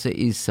the USA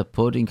is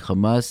supporting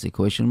Hamas? A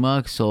question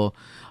mark. So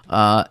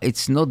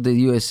it's not the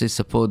USA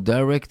support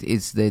direct.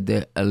 It's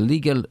the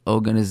illegal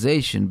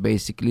organization.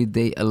 Basically,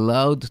 they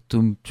allowed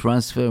to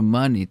transfer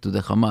money to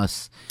the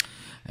Hamas,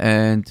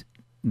 and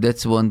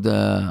that's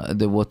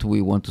what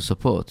we want to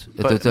support.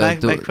 But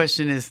my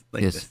question is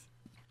this.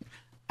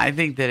 I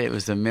think that it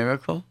was a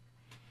miracle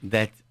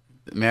that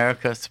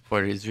America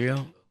supported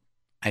Israel.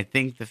 I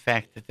think the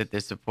fact that they're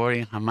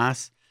supporting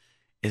Hamas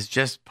is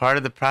just part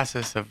of the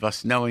process of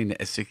us knowing that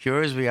as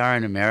secure as we are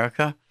in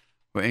America,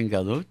 we're in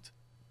Galut,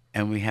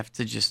 and we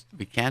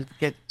can't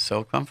get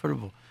so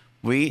comfortable.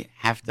 We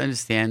have to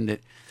understand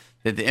that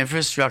the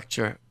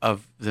infrastructure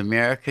of the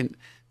American,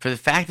 for the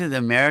fact that the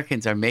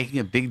Americans are making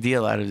a big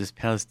deal out of this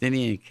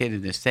Palestinian kid,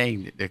 and they're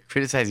saying that they're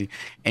criticizing.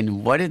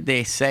 And what did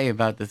they say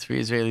about the 3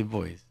 Israeli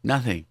boys?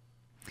 Nothing.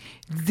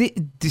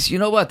 This, you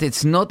know what?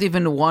 It's not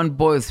even one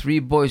boy, 3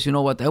 boys. You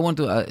know what? I want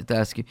to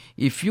ask you: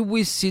 if you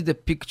will see the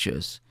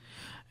pictures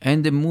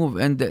and the move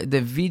and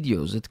the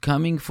videos that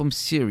coming from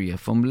Syria,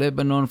 from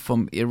Lebanon,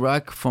 from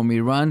Iraq, from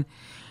Iran,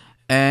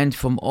 and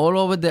from all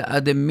over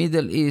the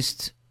Middle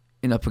East,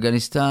 in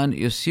Afghanistan,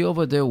 you see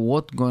over there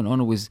what going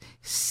on with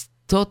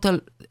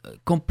total,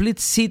 complete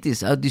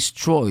cities are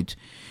destroyed.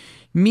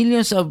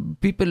 Millions of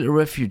people,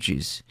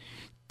 refugees.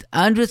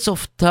 Hundreds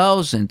of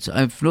thousands,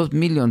 if not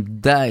millions,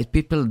 died.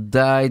 People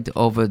died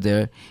over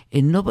there,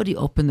 and nobody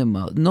opened their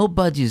mouth.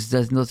 Nobody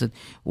does not.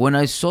 When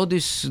I saw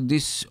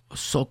this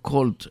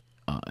so-called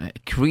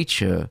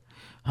creature,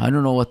 I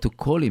don't know what to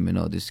call him.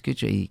 This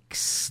creature, he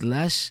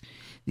slashed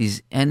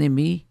his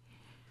enemy.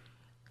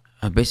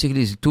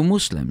 Basically, it's 2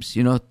 Muslims.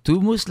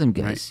 2 Muslim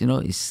guys.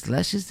 Right. He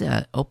slashes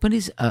open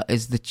his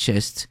the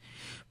chest,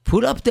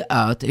 pull up the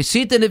heart. You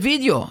see it in the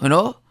video.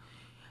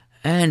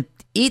 And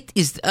it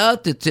is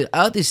out. The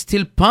heart is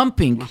still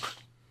pumping.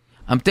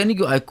 I'm telling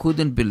you, I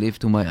couldn't believe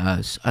to my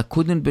eyes. I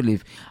couldn't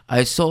believe.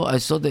 I saw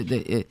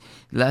the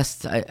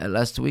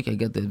last week. I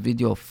got the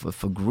video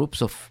for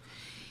groups of,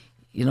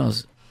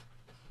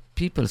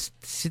 people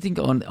sitting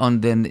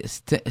on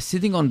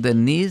their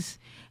knees,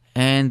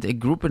 and a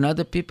group and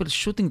other people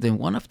shooting them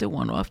one after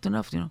one,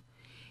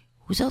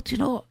 without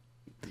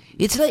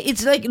It's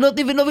like not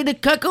even knowing the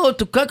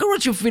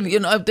cockroach you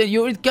feel. After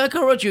you eat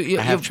cockroach,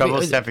 I have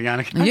trouble stepping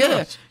on a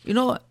cockroach.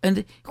 Yeah,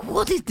 and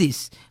what is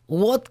this?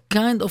 What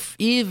kind of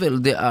evil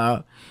they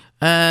are?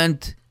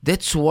 And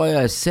that's why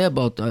I say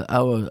about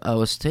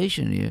our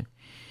station here.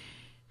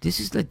 This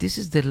is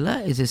the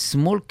light. It's a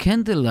small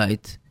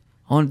candlelight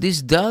on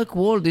this dark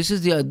world. This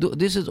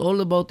is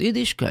all about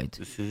Yiddishkeit.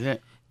 This is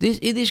it. This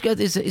Yiddishkeit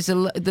is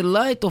the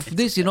light of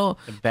this, the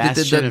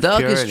dark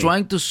purity. is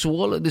trying to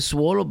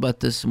swallow, but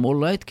the small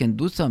light can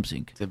do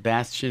something. It's a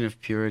bastion of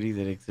purity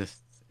that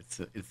exists.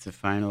 It's the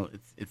final.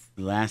 It's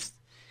the last.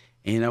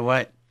 And you know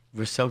what?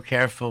 We're so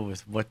careful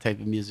with what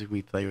type of music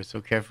we play. We're so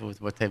careful with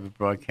what type of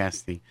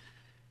broadcasting,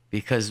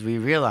 because we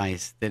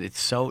realize that it's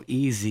so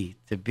easy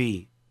to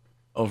be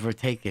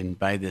overtaken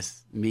by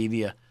this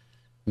media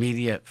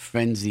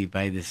frenzy,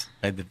 by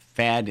the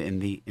fad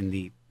and the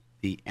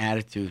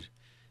attitude.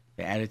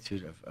 The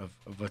attitude of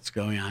what's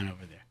going on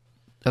over there.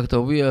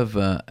 Doctor, we have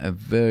a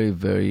very,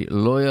 very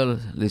loyal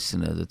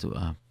listener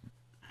to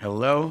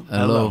Hello?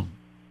 Oh,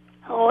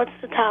 what's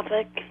the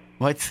topic?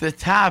 What's the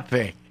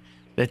topic?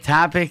 The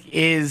topic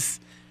is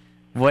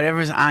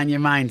whatever's on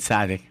your mind,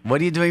 Sadik.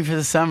 What are you doing for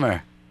the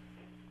summer?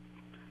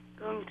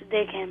 Going to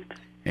day camp.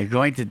 You're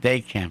going to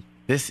day camp.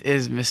 This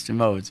is Mr.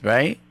 Modes,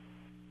 right?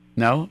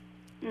 No?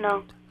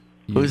 No.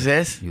 Who's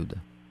this? Yehuda.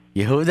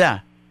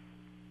 Yehuda?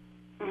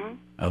 Mm-hmm.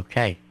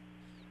 Okay.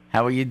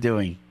 How are you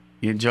doing?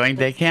 You enjoying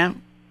day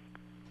camp?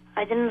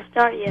 I didn't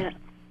start yet.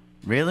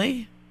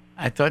 Really?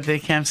 I thought day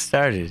camp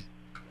started.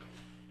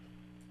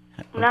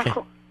 Okay.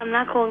 I'm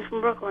not calling from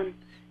Brooklyn.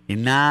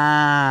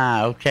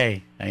 Nah,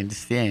 okay. I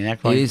understand. You're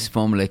not calling He's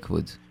from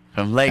Lakewood.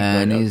 From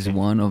Lakewood, and he's okay.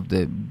 one of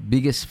the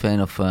biggest fan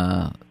of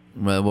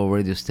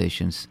radio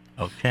stations.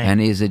 Okay. And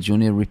he's a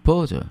junior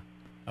reporter.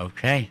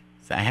 Okay.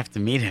 So I have to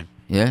meet him.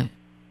 Yeah?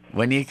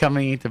 When are you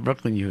coming into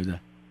Brooklyn, Yehuda?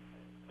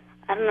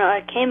 I don't know.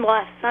 I came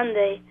last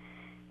Sunday.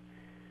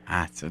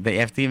 So they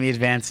have to give me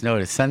advance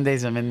notice.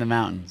 Sundays I'm in the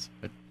mountains,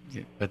 but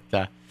you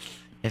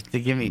have to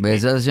give me.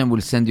 Be'ezrat Hashem will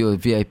send you a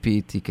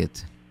VIP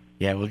ticket.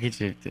 Yeah, we'll get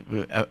you.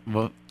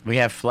 We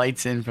have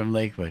flights in from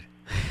Lakewood.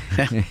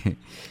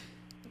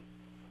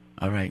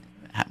 All right.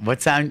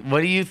 What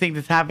do you think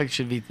the topic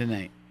should be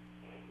tonight?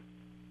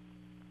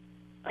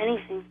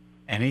 Anything.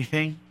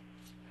 Anything?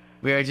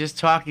 We are just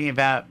talking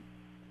about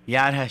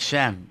Yad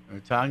Hashem.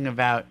 We're talking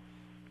about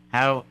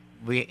how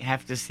we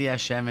have to see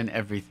Hashem in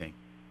everything.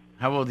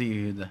 How old are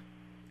you, Yehuda?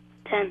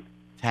 10.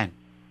 10.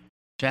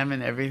 Hashem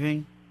in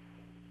everything?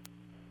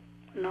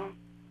 No.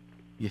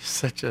 You're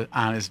such an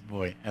honest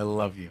boy. I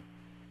love you.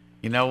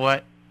 You know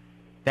what?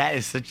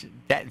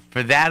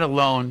 For that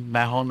alone,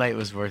 my whole night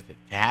was worth it.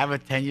 To have a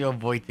 10-year-old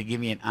boy to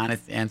give me an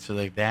honest answer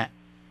like that.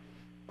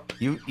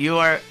 You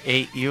are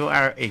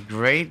a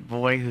great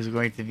boy who's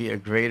going to be a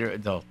greater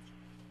adult.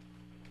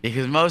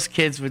 Because most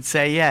kids would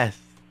say yes.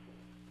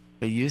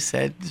 But you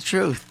said the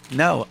truth.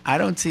 No, I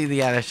don't see the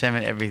Yad Hashem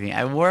in everything.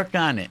 I work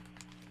on it.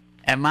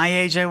 At my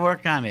age, I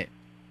work on it.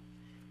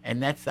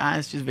 And that's the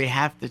honest truth. We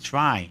have to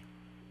try.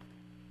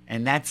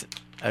 And that's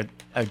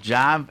a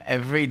job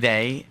every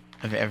day,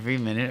 of every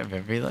minute, of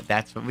every...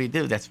 That's what we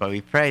do. That's why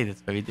we pray.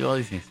 That's why we do all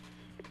these things.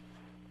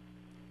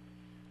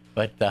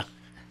 But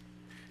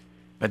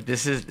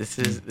this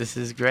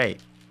is great.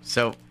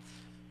 So,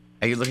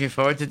 are you looking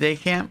forward to day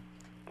camp?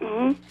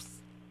 Mm-hmm.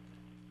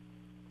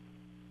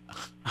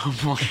 Oh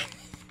boy.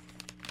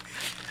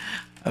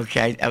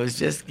 Okay, I was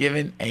just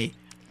given a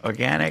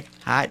organic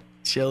hot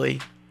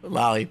chili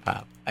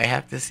lollipop. I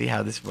have to see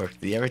how this works.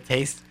 Do you ever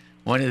taste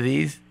One of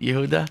these,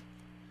 Yehuda?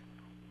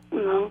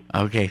 No.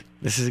 Okay,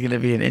 this is going to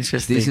be an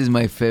interesting. This is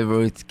my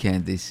favorite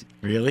candies.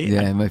 Really?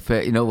 Yeah,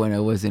 when I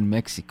was in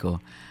Mexico,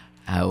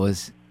 I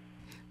was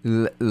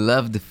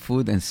loved the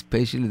food and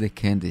especially the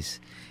candies,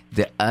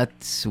 the hot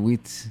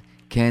sweet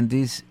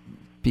candies,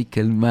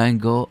 pickled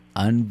mango,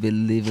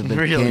 unbelievable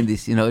Really?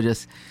 candies.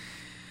 Just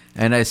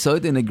and I saw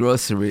it in the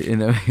grocery,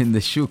 in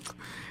the shuk,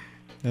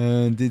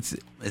 and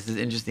This is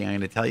interesting. I'm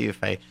going to tell you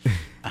if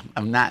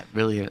I'm not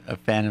really a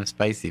fan of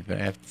spicy, but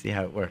I have to see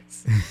how it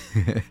works.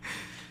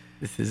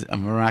 This is a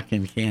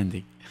Moroccan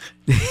candy.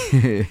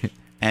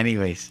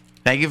 Anyways,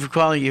 thank you for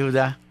calling,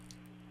 Yehuda.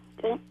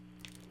 Okay.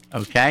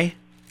 Okay?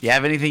 You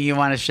have anything you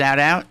want to shout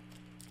out?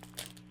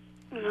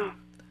 No.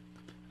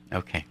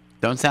 Okay.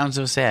 Don't sound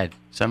so sad.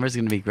 Summer's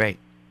going to be great.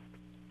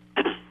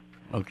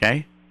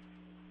 Okay?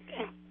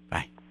 Okay.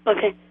 Bye.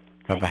 Okay.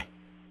 Bye-bye.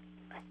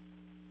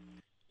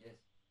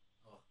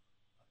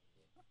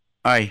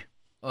 All right.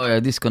 oh, I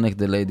disconnect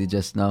the lady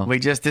just now. We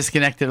just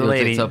disconnected a Okay,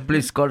 lady. so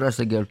please call us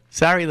again.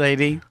 Sorry,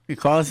 lady. You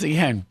call us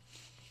again.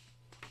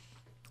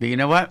 But you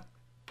know what?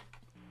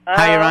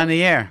 Hi, you're on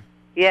the air.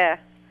 Yeah.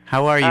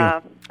 How are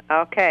you?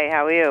 Okay.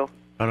 How are you?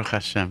 Baruch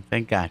Hashem.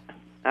 Thank God.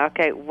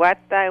 Okay. What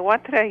I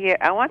wanted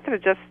to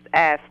just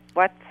ask,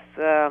 what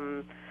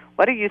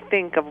do you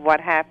think of what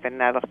happened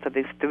now to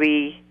these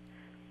three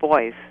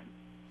boys?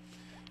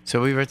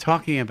 So we were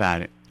talking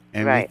about it,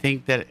 and we Right.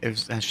 think that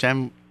if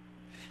Hashem, what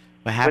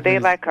Were happens? they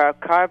like a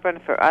carbon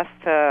for us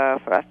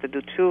to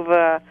do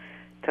tshuva,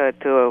 to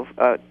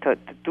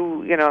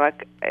do,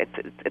 like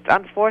it's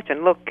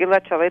unfortunate. Look,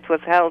 Gilad Shalit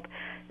was held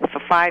for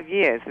 5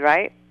 years,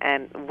 right?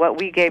 And what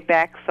we gave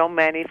back, so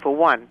many for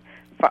one.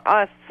 For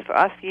us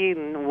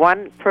Yidden,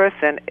 one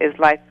person is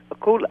like a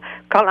Kol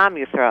Am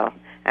Yisrael, and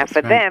That's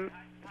for right. them,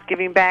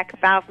 giving back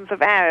thousands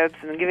of Arabs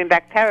and giving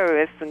back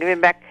terrorists and giving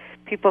back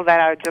people that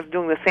are just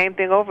doing the same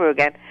thing over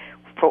again.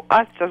 For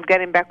us, just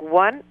getting back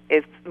one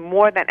is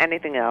more than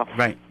anything else.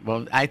 Right.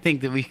 Well, I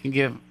think that we can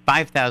give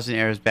 5,000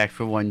 Arabs back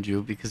for one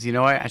Jew because you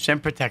know what? Hashem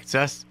protects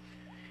us,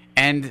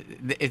 and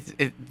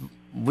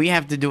we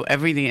have to do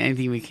everything and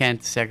anything we can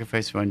to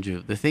sacrifice one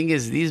Jew. The thing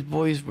is, these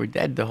boys were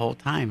dead the whole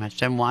time.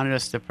 Hashem wanted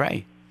us to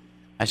pray.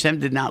 Hashem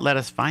did not let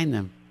us find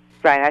them.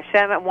 Right,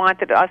 Hashem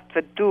wanted us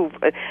to do.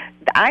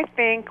 I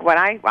think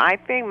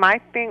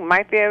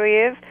my theory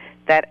is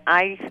that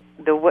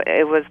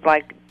it was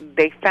like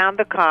they found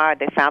the car,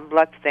 they found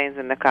bloodstains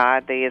in the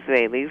car, the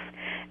Israelis,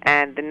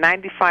 and the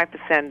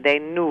 95% they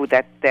knew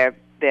that they're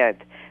dead,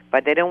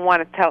 but they didn't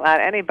want to tell out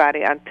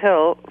anybody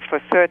until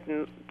for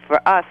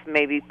us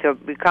maybe to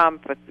become,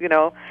 for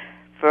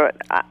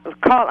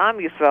call Am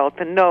Yisrael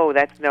to know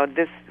that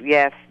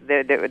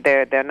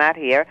they're not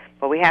here,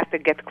 but we have to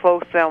get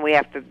closer and we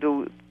have to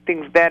do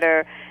things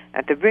better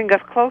and to bring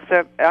us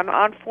closer. And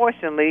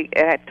unfortunately,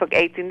 it took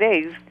 18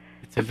 days.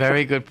 It's a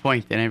very good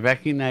point, and I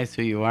recognize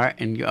who you are,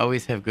 and you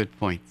always have good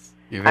points.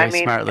 You're a very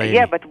smart lady.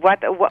 Yeah, but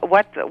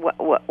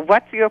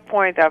what's your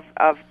point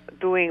of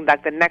doing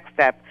like the next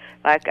step?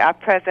 Like our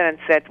president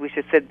said, we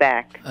should sit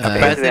back. A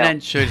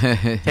president should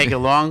take a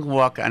long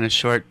walk on a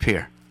short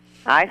pier.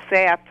 I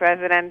say our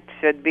president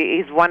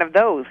he's one of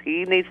those.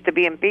 He needs to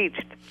be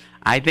impeached.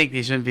 I think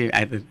he shouldn't be.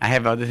 I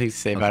have other things to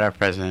say about our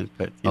president,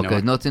 but you know Okay,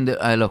 what? not in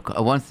the. Look,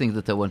 one thing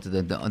that I wanted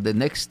to the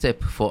next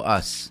step for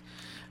us,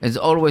 as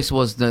always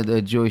was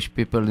the Jewish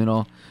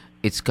people,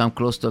 it's come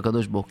close to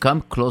HaKadosh Baruch Hu,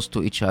 come close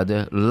to each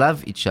other,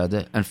 love each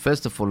other, and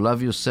first of all,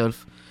 love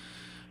yourself.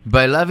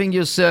 By loving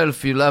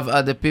yourself, you love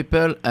other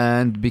people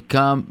and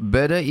become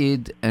better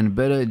Yid and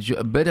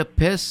better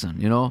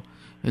person,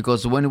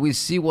 Because when we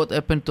see what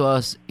happened to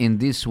us in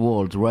this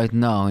world right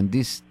now, in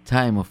this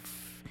time of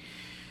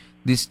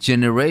this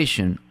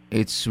generation,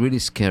 it's really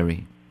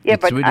scary. Yeah,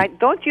 It's but really,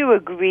 don't you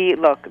agree?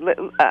 Look,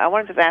 I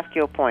wanted to ask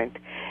you a point.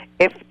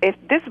 If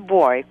this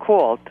boy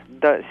called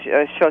the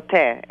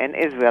shoter in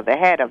Israel, the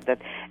head of that,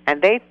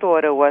 and they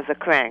thought it was a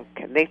crank,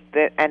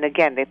 and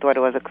again they thought it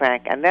was a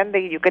crank, and then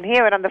you can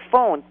hear it on the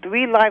phone,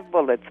 3 live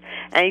bullets,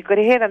 and you could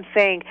hear them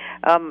saying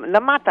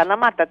 "lamata,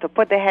 lamata" to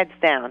put their heads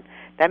down.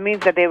 That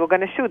means that they were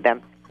going to shoot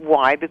them.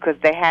 Why? Because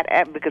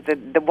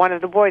one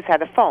of the boys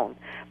had a phone.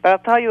 But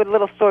I'll tell you a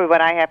little story.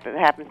 What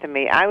happened to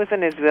me. I was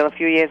in Israel a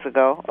few years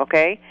ago.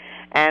 Okay,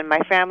 and my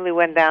family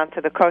went down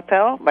to the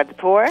Kotel by the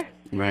tour.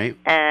 Right.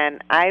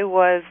 And I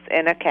was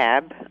in a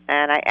cab,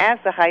 and I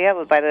asked the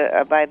Chayel by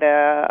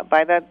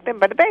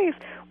the base,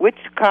 which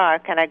car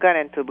can I get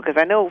into? Because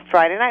I know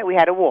Friday night we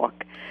had a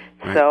walk.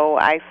 Right.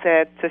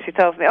 So she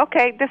tells me,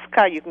 okay, this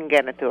car you can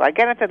get into. I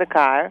get into the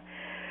car.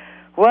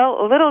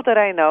 Well, little did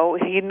I know,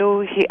 he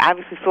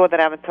obviously saw that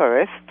I'm a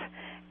tourist,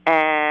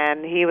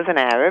 and he was an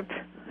Arab.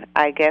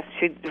 I guess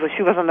she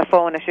was on the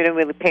phone and she didn't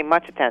really pay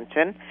much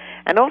attention.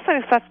 And all of a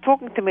sudden he starts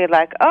talking to me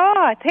like, oh,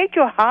 I take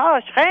your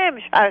house, Shem,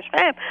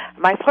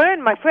 my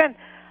friend.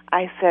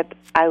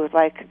 I was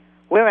like,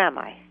 where am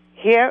I?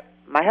 Here,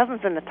 my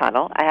husband's in the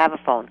tunnel, I have a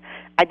phone.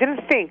 I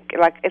didn't think,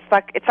 it's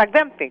like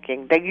them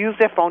thinking. They use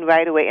their phone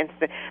right away.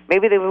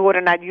 Maybe they would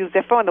have not used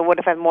their phone, they would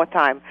have had more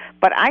time.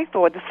 But I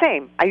thought the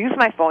same. I used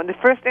my phone the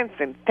first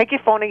instant. Take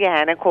your phone in your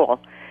hand and call.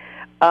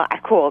 I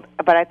called,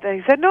 but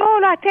he said, no,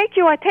 I take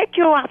you,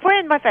 a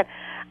friend. I said,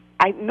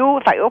 I knew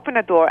if I open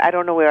the door, I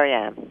don't know where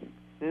I am.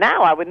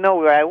 Now I would know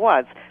where I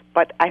was,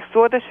 but I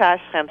saw the Shah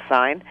Shem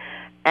sign,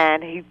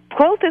 and he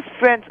pulled his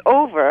friends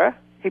over.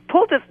 He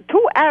pulled his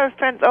 2 Arab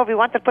friends over. He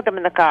wanted to put them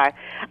in the car.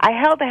 I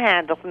held the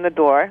handle from the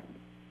door.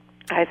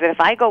 I said, if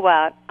I go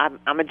out,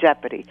 I'm a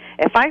jeopardy.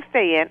 If I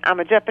stay in, I'm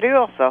a jeopardy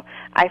also.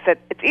 I said,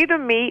 it's either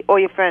me or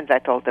your friends, I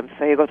told him.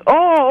 So he goes,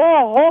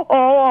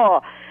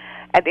 oh.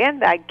 At the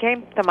end, I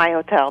came to my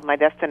hotel, my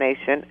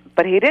destination,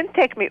 but he didn't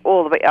take me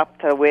all the way up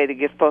to where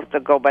you're supposed to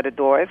go by the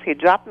doors. He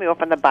dropped me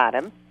off on the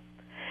bottom,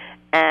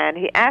 and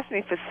he asked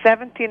me for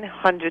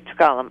 1,700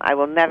 shekalim. I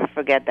will never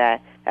forget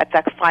that. That's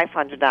like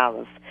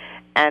 $500.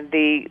 And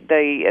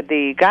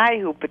the guy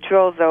who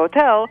patrols the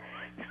hotel,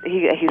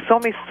 he saw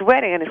me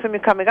sweating, and he saw me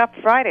coming up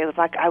Friday. I was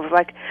like,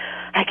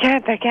 I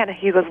can't.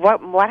 He goes,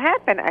 what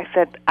happened? I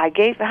said,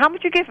 how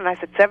much you gave him? I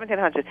said,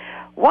 1,700.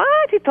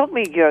 What? He told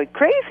me, you're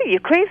crazy.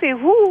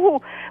 Who?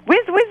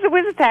 Where's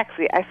the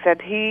taxi? I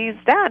said, he's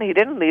down. He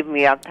didn't leave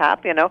me up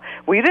top, Well,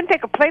 you didn't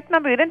take a plate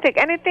number. You didn't take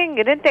anything.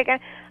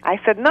 I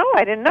said, no,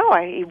 I didn't know.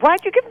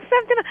 Why'd you give him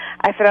 1,700?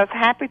 I said, I was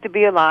happy to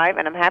be alive,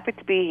 and I'm happy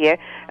to be here.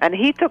 And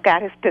he took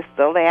out his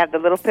pistol. They have the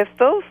little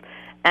pistols,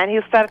 and he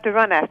started to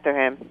run after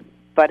him.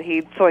 But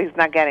he saw he's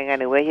not getting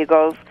anywhere. He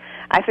goes,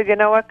 I said, you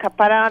know what,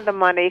 kapara on the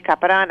money,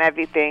 kapara on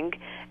everything,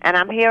 and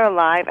I'm here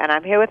alive, and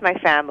I'm here with my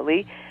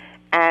family,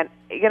 and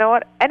you know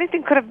what,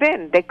 anything could have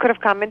been. They could have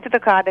come into the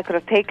car, they could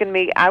have taken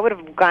me, I would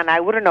have gone, I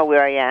wouldn't know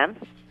where I am.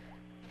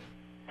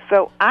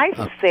 So I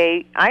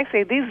say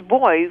these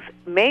boys,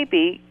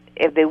 maybe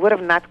if they would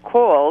have not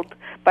called,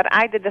 but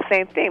I did the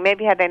same thing.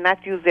 Maybe had they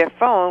not used their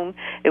phone,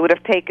 it would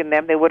have taken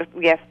them, they would have,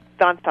 yes,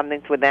 done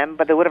something to them,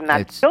 but they would have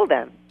not killed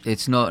them.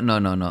 It's no.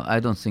 I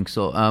don't think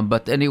so.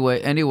 But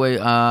anyway,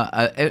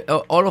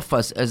 all of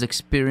us has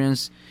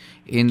experience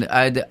in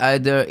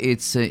either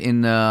it's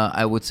in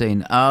I would say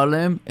in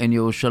Harlem, in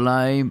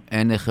Yerushalayim,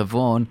 and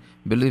Hebron.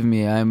 Believe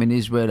me, I'm in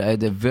Israel. I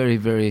had a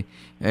very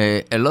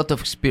a lot of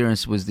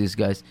experience with these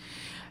guys.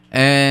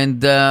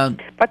 And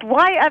but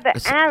why are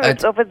the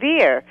Arabs over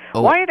there?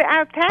 Why are the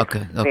Arab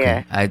taxis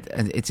there?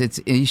 It's an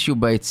issue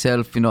by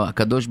itself.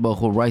 Kadosh Baruch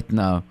Hu right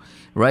now,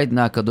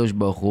 Kadosh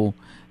Baruch Hu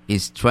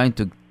is trying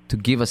to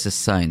give us a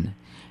sign.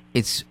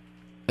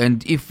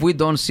 And if we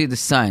don't see the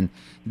sign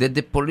that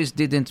the police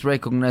didn't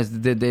recognize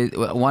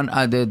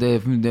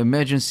the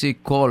emergency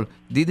call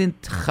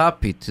didn't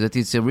happen, that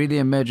it's a really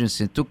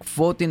emergency. It took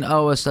 14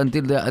 hours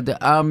until the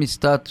army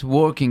start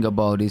working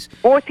about this.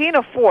 14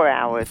 or 4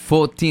 hours?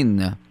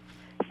 14 hours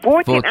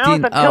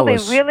until they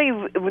really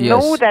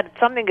know that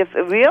something is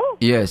real?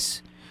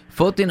 Yes.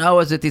 14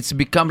 hours that it's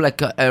become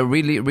like a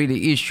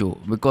really issue,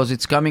 because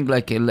it's coming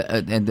like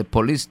and the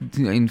police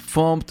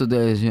informed to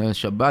the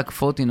Shabak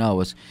 14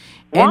 hours.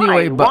 Why?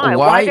 Anyway, but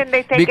why didn't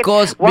they take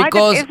because it? Why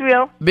did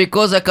Israel?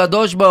 Because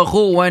Kadosh Baruch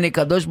Hu, when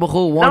Kadosh Baruch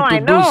Hu want to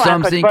do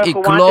something, he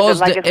closed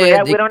the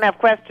air. We don't have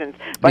questions,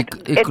 but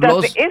it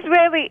does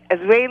the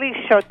Israeli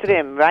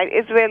shotrim, right?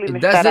 Israeli.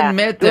 It doesn't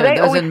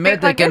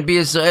matter. It can be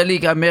Israeli,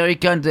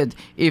 American. That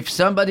if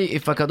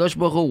Kadosh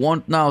Baruch Hu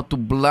want now to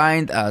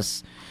blind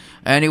us,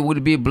 and he will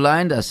be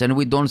blind us, and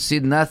we don't see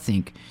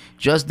nothing.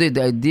 Just the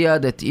idea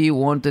that he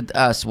wanted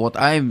us,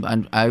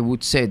 I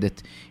would say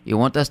that he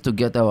want us to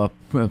get our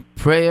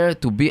prayer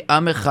to be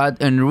Am Echad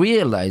and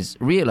realize.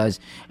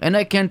 And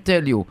I can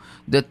tell you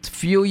that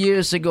few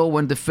years ago,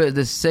 when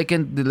the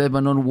second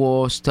Lebanon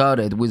war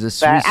started with the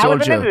three soldiers. I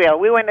was in Israel.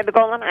 We went to the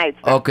Golan Heights.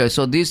 Okay,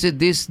 so this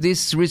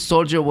three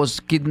soldier was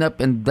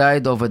kidnapped and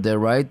died over there,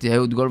 right?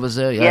 Ehud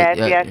Golvazer.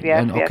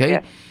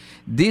 Yes.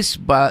 This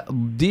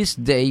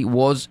day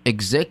was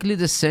exactly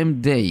the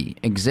same day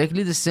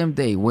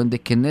when the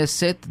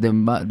Knesset,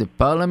 the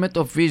Parliament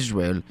of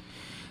Israel,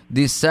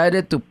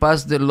 decided to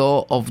pass the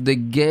law of the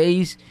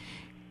gays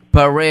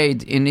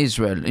parade in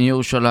Israel, in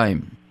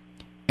Yerushalayim.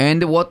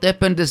 And what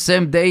happened the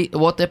same day,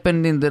 what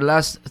happened in the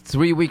last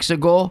 3 weeks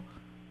ago,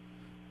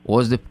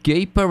 was the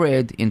gay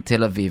parade in Tel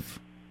Aviv.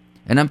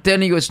 And I'm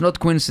telling you, it's not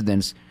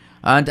coincidence.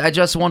 And I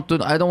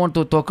don't want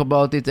to talk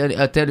about it.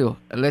 I tell you,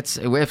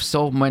 we have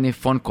so many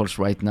phone calls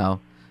right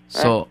now.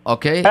 So,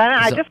 okay?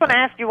 I just want to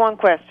ask you one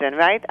question,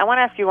 right? I want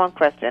to ask you one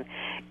question.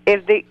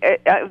 If the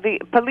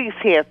police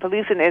here,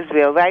 police in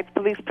Israel, right?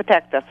 Police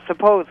protect us,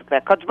 supposedly.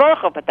 Kodesh Baruch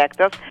Hu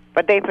protect us,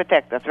 but they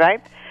protect us,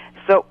 right?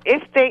 So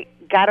if they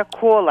got a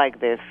call like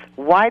this,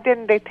 why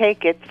didn't they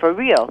take it for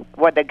real?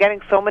 What, they're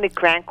getting so many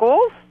crank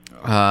calls?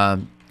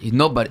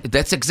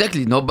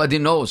 Nobody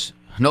knows.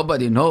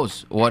 Nobody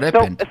knows what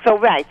happened. So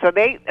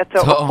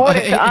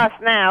according to us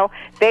now,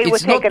 they were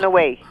taken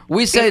away.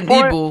 We said in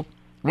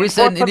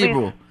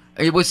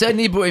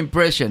Hebrew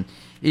impression.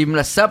 אם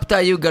לסבתא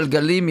היו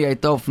גלגלים, היא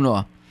הייתה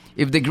אופנוע.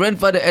 If the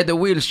grandfather had a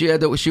wheel, she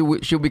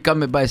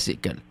become a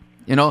bicycle.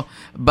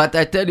 But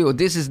I tell you,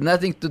 this is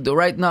nothing to do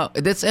right now.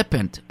 That's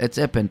happened. It's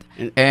happened.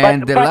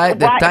 And the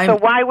time. So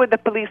why were the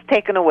police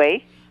taken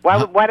away?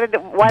 Why did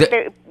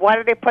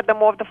they put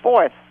them off the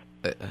force?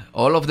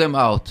 All of them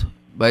out.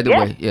 By the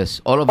way, yes,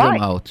 all of them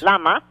out.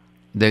 Lama?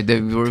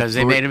 Because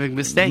they made a big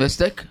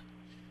mistake.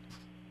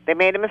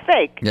 They made a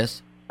mistake.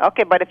 Yes.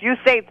 Okay, but if you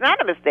say it's not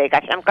a mistake,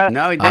 Hashem can...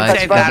 No, he I- didn't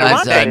say it's not I- a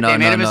mistake. no, They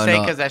made no, a mistake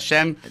no. because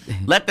Hashem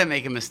let them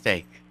make a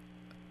mistake.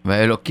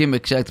 ואלוקים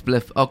הקשת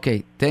פלף.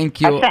 Okay, thank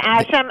you.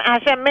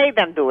 Hashem made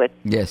them do it.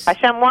 Yes.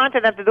 Hashem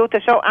wanted them to do it to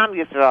show Am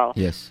Yisrael.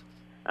 Yes.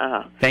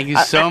 Uh-huh. Thank you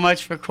so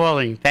much for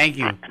calling. Thank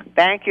you.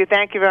 Thank you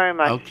very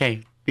much.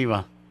 Okay, be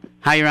well.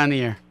 Hi, you're on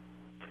the air.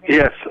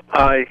 Yes,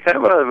 I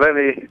have a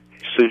very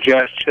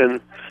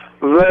suggestion,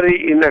 very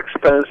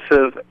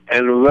inexpensive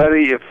and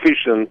very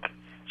efficient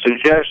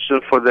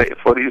suggestion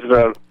for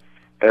Israel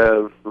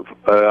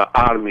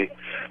army.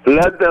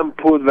 Let them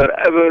put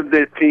wherever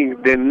they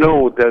think they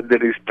know that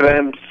there is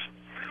tramps,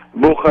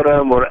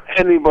 Bukharam or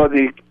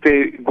anybody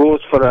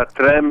goes for a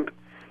tramp,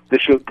 they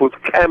should put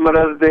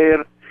cameras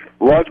there,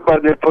 watched by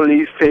the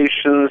police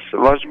stations,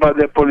 watched by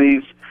the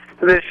police.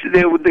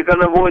 They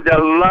can avoid a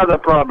lot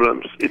of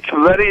problems. It's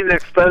very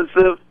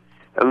inexpensive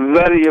and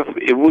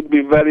it would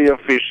be very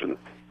efficient.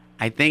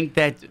 I think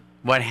that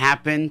what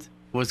happened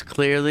was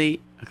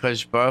clearly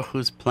Hakadosh Baruch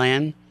Hu's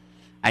plan.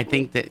 I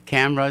think that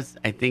cameras,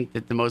 I think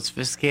that the most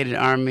sophisticated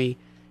army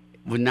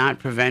would not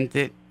prevent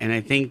it. And I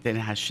think that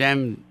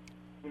Hashem,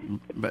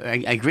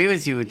 I agree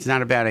with you, it's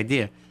not a bad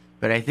idea.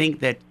 But I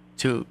think that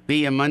to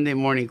be a Monday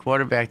morning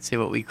quarterback, to say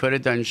what we could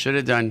have done, should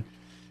have done,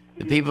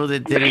 the people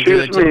that didn't do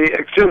it.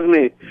 Excuse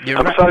me.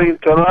 I'm right. sorry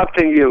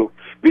interrupting you.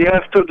 We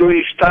have to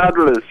do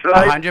ishtadlus,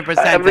 right?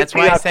 100%. That's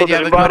why I said you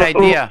have a good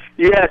idea.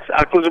 Yes,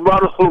 Hakadosh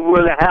Baruch Hu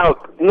will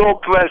help, no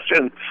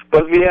question.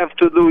 But we have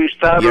to do You're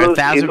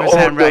ishtadlus in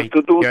 1,000% order right.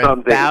 to do You're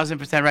something.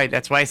 1,000% right.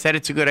 That's why I said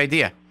it's a good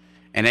idea.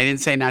 And I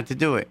didn't say not to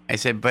do it. I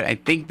said, but I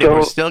think that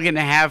we're still going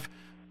to have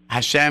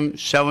Hashem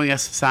showing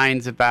us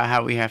signs about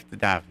how we have to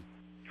daven.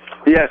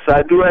 Yes,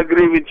 I do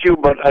agree with you,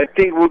 but I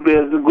think it would be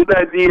a good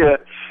idea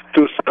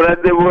to spread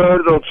the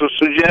word or to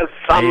suggest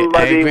somebody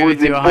I agree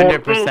with you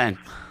important. 100%.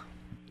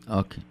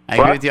 Okay. I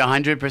agree with you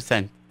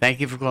 100%. Thank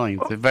you for calling.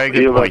 It's a very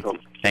good You're point.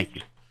 welcome. Thank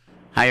you.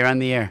 Hi, you're on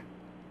the air.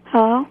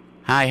 Hello?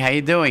 Hi, how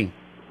you doing?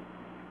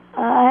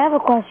 I have a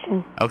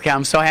question. Okay,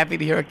 I'm so happy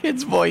to hear a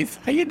kid's voice.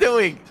 How you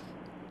doing?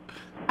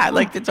 I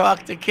like to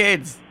talk to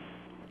kids.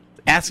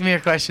 Ask me your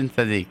question,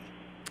 Sadiq.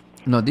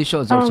 No, this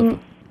show is also...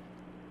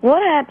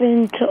 What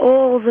happened to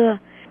all the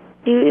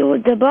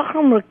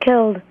Bachram were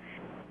killed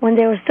when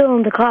they were still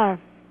in the car?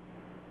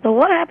 So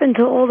what happened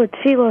to all the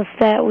tefillos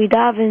that we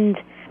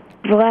davened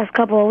the last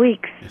couple of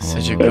weeks?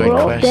 Such a They good were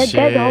all question.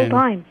 dead the whole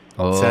time.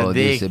 Oh,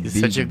 this is a Sadiq, big,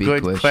 such a big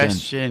good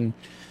question.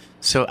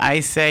 So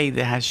I say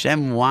that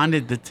Hashem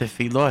wanted the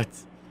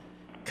tefillot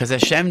because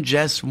Hashem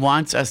just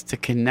wants us to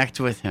connect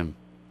with Him.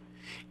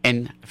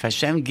 And if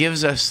Hashem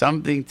gives us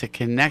something to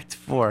connect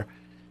for,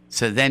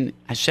 so then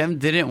Hashem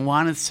didn't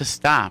want us to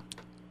stop.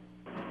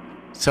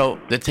 So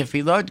the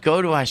tefillot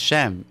go to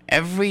Hashem.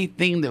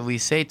 Everything that we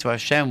say to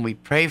Hashem, we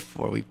pray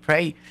for. We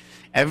pray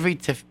every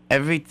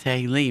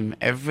tehillim,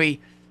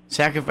 every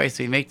sacrifice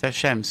we make to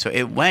Hashem. So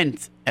it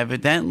went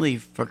evidently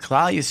for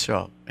Klal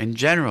Yisrael in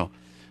general.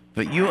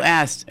 But you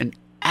asked an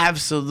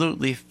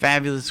absolutely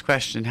fabulous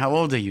question. How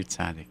old are you,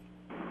 Tzaddik?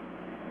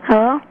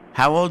 Hello?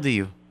 How old are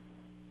you?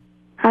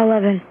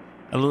 11.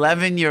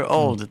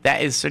 11-year-old.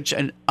 That is such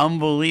an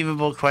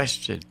unbelievable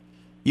question.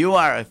 You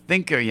are a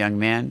thinker, young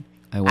man.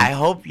 I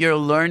hope you're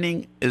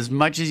learning as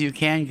much as you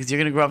can because you're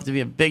going to grow up to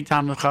be a big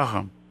Talmid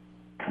Chacham.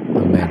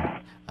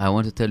 Amen. I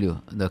want to tell you,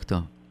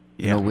 Doctor,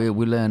 you know,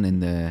 we learn in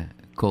the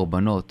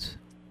Korbanot,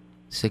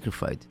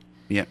 sacrifice,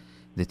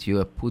 that you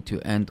have put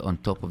your hand on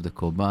top of the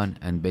Korban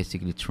and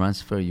basically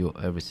transfer your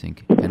everything.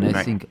 And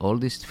I think all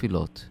this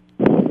tefillot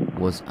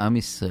was Am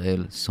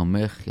Yisrael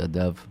somech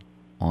yadav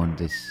on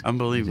this.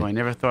 Unbelievable. I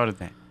never thought of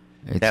that.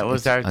 That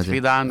was our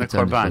tefillah on the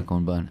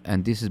Korban.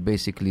 And this is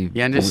basically...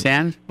 You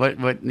understand what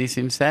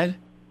Nisim said?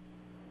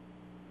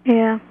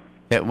 Yeah.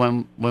 That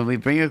when we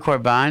bring a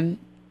Korban,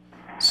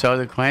 so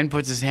the Kohen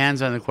puts his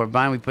hands on the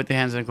Korban, we put the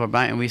hands on the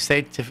Korban, and we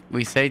say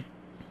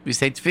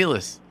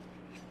tefillas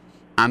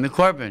on the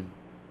Korban.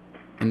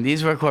 And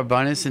these were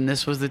Korbanis, and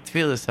this was the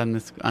tefillas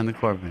on the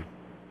Korban.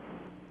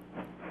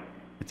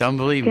 It's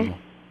unbelievable. Okay.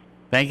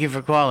 Thank you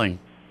for calling.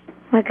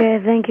 Okay,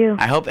 thank you.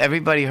 I hope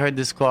everybody heard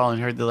this call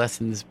and heard the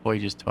lesson this boy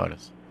just taught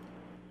us.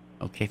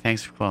 Okay,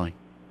 thanks for calling.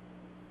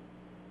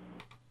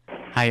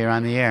 Hi, you're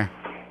on the air.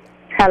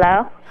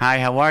 Hello. Hi,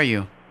 how are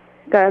you?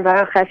 Good,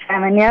 Baruch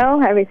Hashem, and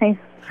you? Everything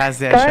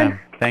Chazé good? Hashem.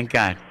 Thank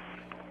God.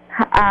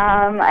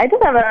 I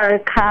just have a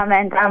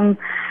comment.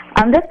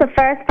 I'm just the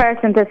first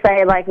person to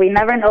say, like, we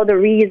never know the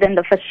reason,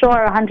 the for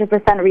sure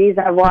 100%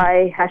 reason of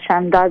why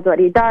Hashem does what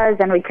He does,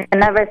 and we can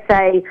never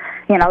say,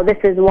 you know, this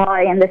is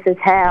why and this is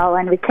how,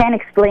 and we can't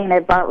explain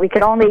it, but we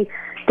can only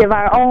give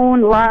our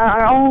own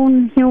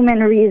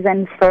human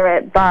reasons for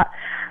it. But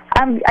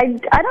I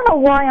don't know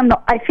why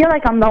I feel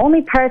like I'm the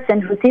only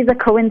person who sees a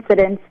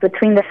coincidence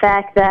between the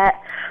fact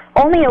that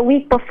only a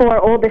week before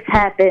all this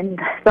happened,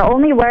 the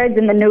only words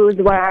in the news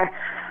were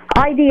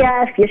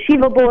IDF,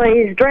 Yeshiva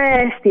boys,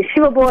 dressed,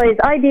 Yeshiva boys,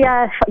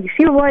 IDF,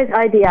 Yeshiva boys,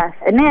 IDF.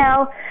 And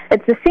now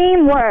it's the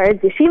same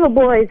words, Yeshiva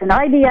boys and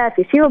IDF,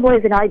 Yeshiva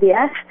boys and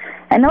IDF,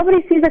 and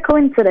nobody sees a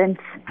coincidence.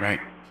 Right.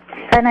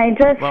 And I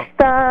just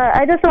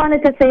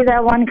wanted to say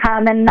that one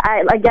comment.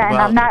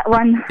 I'm not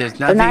one.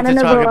 There's I'm not nothing in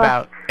to the talk law.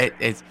 about.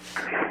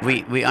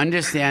 We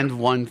understand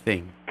one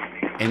thing,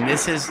 and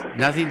this is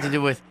nothing to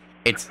do with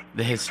it's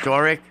the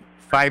historic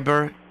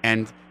fiber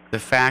and the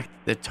fact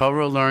that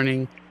Torah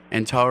learning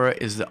and Torah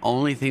is the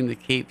only thing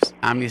that keeps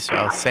Am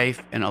Yisrael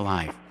safe and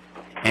alive.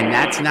 And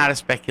that's not a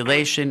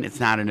speculation. It's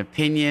not an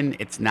opinion.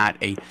 It's not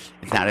a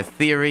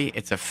theory.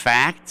 It's a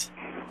fact.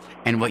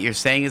 And what you're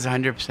saying is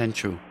 100%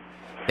 true.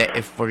 That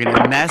if we're going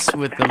to mess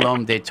with the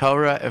Lomdei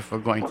Torah, if we're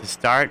going to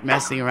start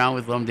messing around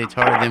with Lomdei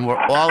Torah, then we're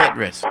all at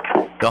risk.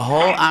 The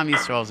whole Am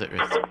Yisrael is at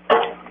risk.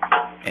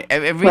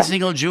 Every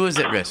single Jew is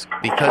at risk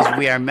because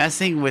we are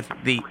messing with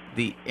the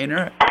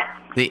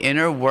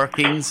inner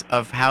workings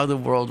of how the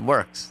world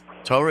works.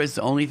 Torah is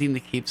the only thing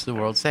that keeps the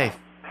world safe.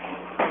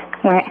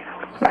 Right.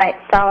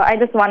 So I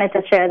just wanted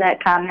to share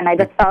that comment. I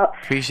just felt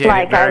Appreciate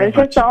like it very I was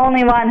just the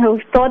only one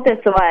who thought this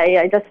way.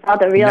 I just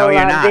felt a real No,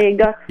 you're not.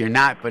 big, You're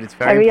not, but it's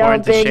very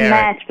important to big share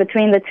match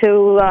between the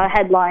two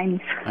headlines.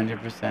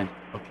 100%.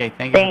 Okay,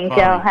 thank you. Thank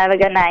you. Have a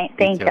good night.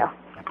 Thank you.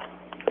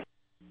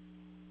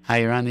 Hi,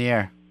 you're on the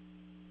air.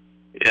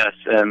 Yes,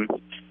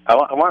 I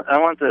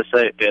want to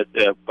say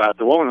about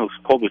the woman who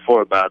called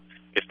before about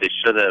if they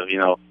should have,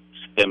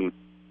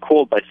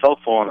 called by cell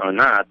phone or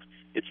not.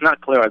 It's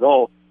not clear at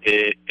all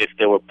if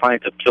they were planning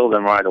to kill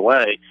them right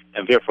away,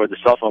 and therefore the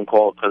cell phone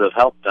call could have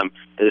helped them.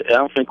 I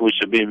don't think we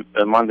should be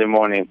Monday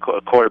morning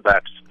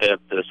quarterbacks to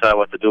decide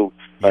what to do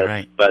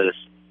by the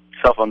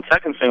cell phone. The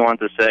second thing I want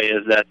to say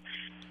is that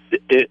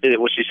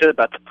what she said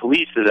about the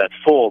police is at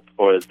fault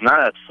or is not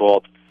at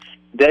fault.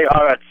 They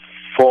are at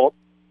fault,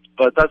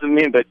 but it doesn't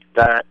mean that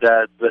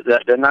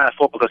they're not at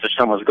fault because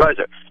Hashem was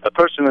geyser. A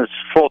person is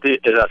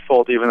at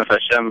fault even if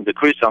Hashem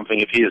decrees something.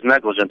 If he is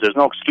negligent, there's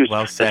no excuse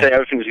to say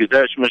everything is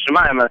Gizeh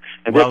Shemayim,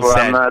 and therefore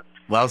I'm not.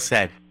 Well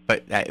said,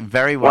 but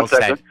very well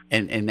said.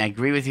 And I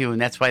agree with you, and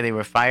that's why they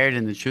were fired.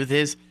 And the truth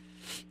is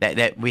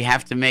that we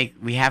have to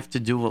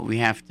do what we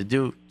have to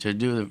do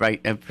the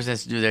right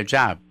process to do their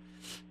job.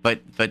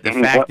 But the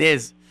fact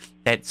is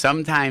that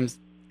sometimes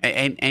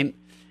it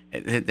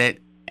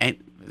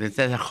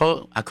says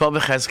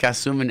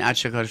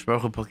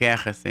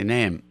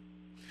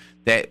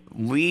that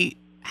we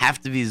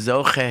have to be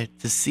zoche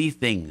to see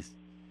things.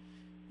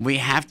 We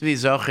have to be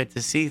zoche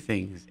to see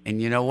things.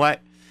 And you know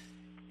what?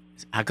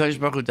 HaKadosh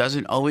Baruch Hu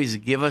doesn't always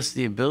give us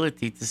the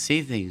ability to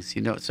see things.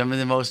 You know, some of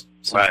the most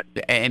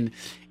and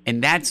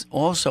that's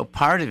also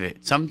part of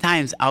it.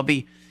 Sometimes I'll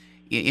be,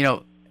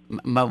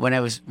 when I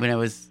was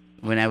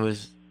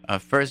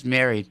first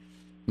married,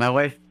 my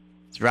wife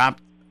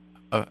dropped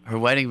her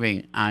wedding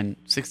ring on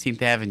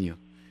 16th Avenue,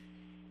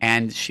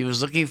 and she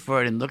was looking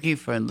for it and looking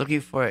for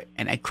it,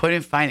 and I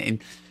couldn't find it.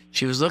 And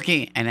she was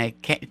looking, and I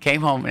came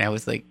home, and I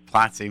was like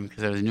plotting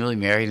because I was newly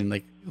married, and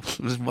like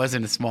it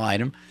wasn't a small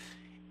item.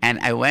 And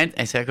I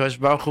said, "Kosh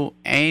Baruch Hu,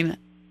 ein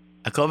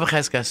akol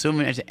b'cheskas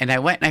sumin," and I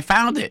went and I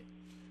found it.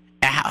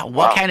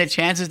 What kind of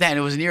chance is that? And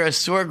it was near a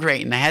sewer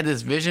grate, and I had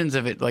this visions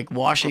of it like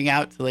washing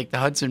out to like the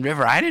Hudson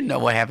River. I didn't know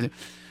what happened,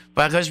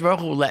 but Kosh Baruch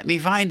Hu let me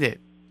find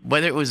it.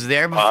 Whether it was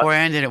there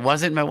beforehand and it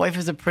wasn't, my wife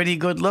is a pretty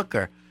good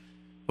looker.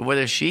 But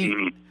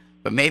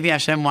but maybe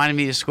Hashem wanted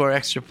me to score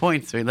extra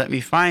points, so he let me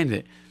find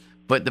it.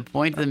 But the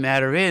point of the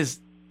matter is,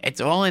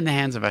 it's all in the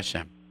hands of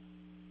Hashem.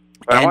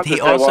 And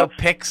he also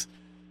picks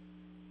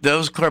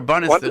those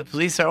korbanos. The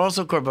police are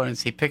also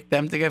korbanos. He picked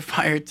them to get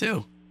fired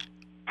too.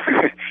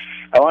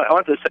 I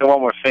want to say one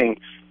more thing,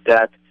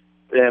 that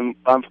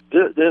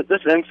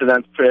this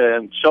incident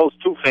shows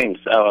two things,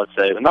 I would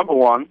say. Number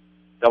one,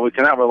 that we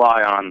cannot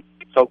rely on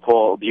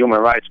so-called human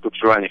rights groups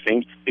or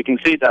anything. You can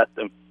see that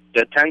the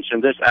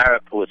attention this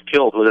Arab who was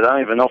killed, who I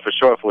don't even know for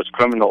sure if it was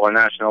criminal or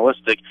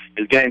nationalistic,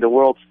 is getting the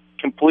world's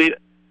complete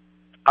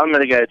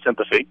unmitigated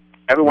sympathy.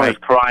 Everyone is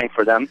crying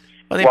for them.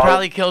 Well, they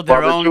probably killed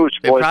their own.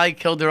 They probably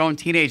killed their own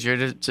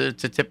teenager to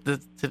tip the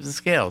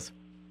scales.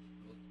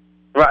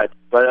 Right,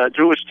 but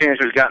Jewish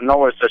teenagers got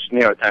nowhere such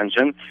near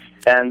attention.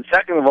 And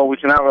second of all, we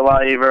cannot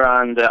rely either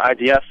on the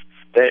IDF.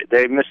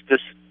 They missed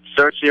this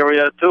search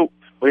area too.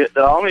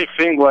 The only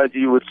thing what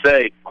you would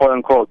say, quote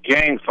unquote,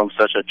 gained from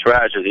such a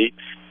tragedy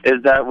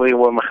is that we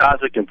were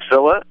mechazik in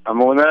tefillah,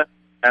 amunah,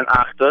 and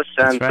achdus,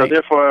 and so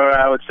therefore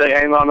I would say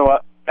ein lanu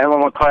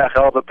koyach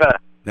el b'peh.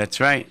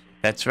 That's right.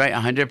 That's right.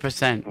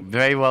 100%.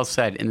 Very well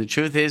said. And the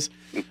truth is,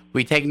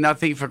 we take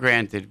nothing for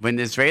granted. When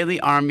the Israeli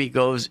army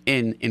goes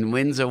in and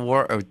wins a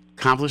war or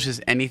accomplishes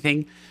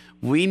anything,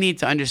 we need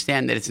to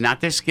understand that it's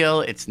not their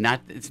skill, it's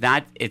not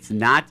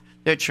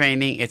their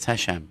training, it's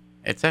Hashem.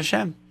 It's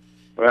Hashem.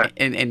 Right.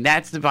 And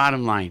that's the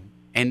bottom line.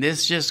 And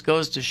this just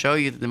goes to show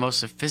you that the most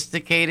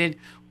sophisticated,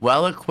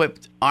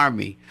 well-equipped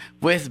army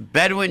with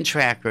Bedouin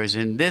trackers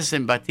and this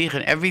and Batich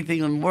and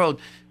everything in the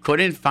world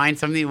couldn't find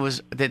something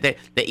that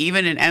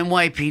even an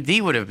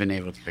NYPD would have been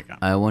able to pick up.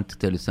 I want to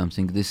tell you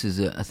something. This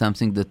is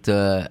something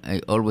that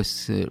I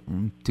always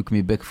took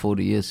me back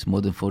 40 years,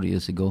 more than 40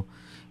 years ago,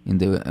 in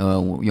the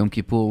Yom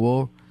Kippur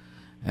War.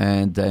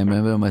 And I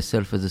remember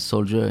myself as a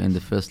soldier in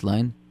the first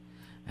line.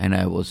 and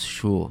I was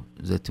sure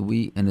that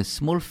we and a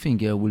small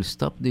finger will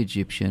stop the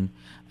Egyptian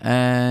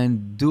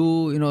and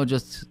do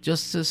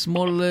just a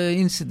small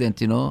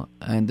incident,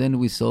 and then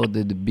we saw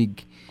the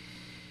big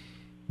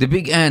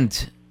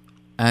end,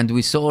 and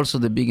we saw also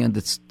the big end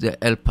that's the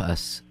El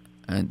Pas,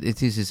 and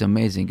it is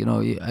amazing.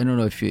 I don't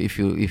know if you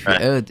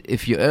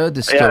heard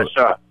the story. Yeah,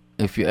 sure.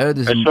 If you heard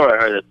this, Sure,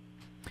 I heard it.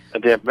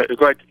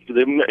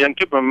 The Yom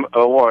Kippur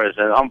War is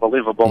an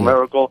unbelievable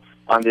miracle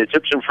on the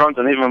Egyptian front,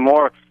 and even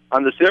more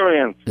on the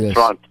Syrian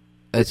front.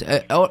 It's,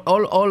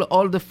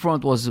 all the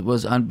front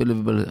was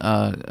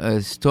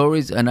unbelievable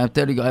stories, and I'm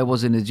telling you, I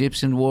was in the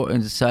Egyptian war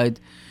inside,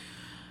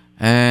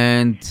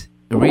 and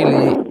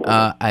really,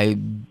 I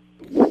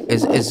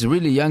as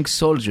really young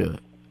soldier,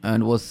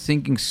 and was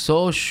thinking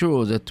so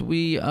sure that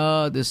we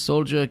the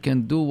soldier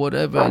can do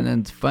whatever, and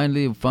then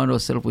finally we found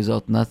ourselves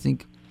without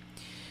nothing.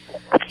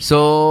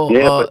 So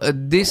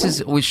this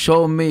is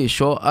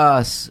show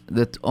us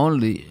that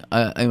only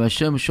אם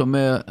השם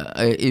שומר,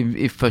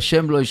 if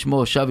Hashem לא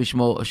ישמור, שב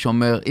ישמור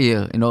שומר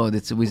עיר.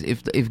 That's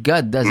if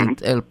God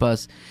doesn't help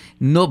us,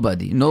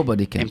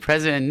 nobody can. And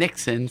President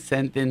Nixon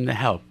sent in the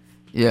help.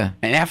 Yeah.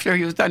 And after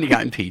he was done, he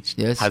got impeached.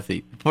 Yes.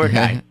 Poor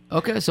guy.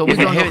 Okay, so we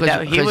don't know.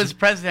 He was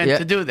president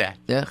to do that.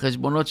 Yeah,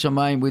 חשבונות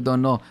שמיים, we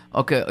don't know.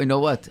 Okay, you know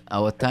what?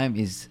 Our time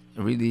is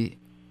really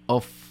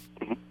off.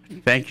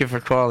 Thank you for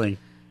calling.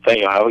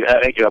 Thank you.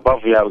 Thank you.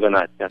 Both of you have a good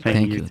night. Yeah.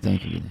 Thank you.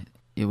 Thank you.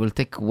 You will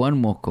take one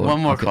more call.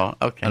 One more call.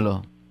 Okay.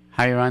 Hello.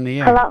 Hi, you're on the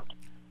air. Hello.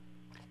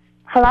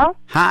 Hello.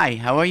 Hi,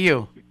 how are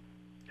you?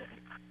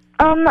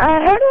 I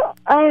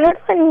heard what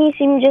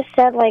Nisim just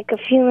said like a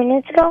few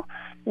minutes ago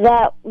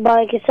that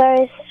by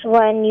Gesaris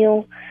when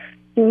you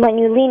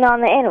lean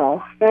on the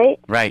animal, right?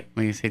 Right.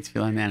 When you say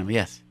tefillah on the animal,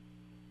 yes.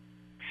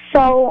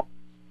 So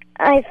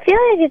I feel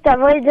like it's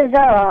avodah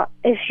zarah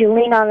if you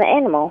lean on the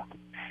animal.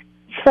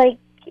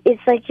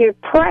 It's like you're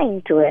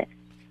praying to it.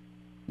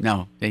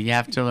 No, you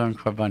have to learn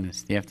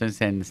korbanos. You have to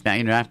understand it's not,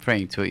 you're not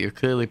praying to it. You're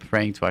clearly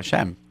praying to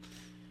Hashem.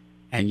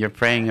 And you're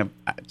praying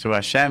to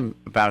Hashem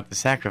about the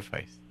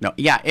sacrifice. No,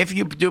 yeah, if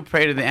you do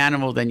pray to the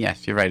animal, then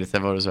yes, you're right, it's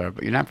avodah zarah.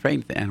 But you're not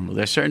praying to the animal.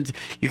 There's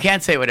you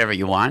can't say whatever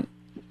you want.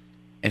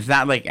 It's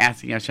not like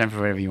asking Hashem for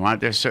whatever you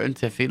want. There's certain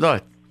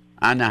tefillot.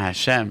 Ana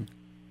Hashem,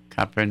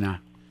 kaperna.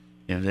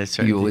 There's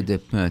certain. You with the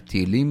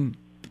Tehillim.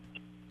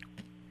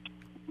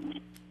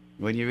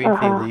 When you read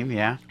Tehillim,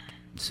 yeah.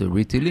 So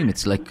read Tehillim.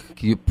 It's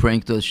like you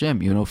praying to Hashem.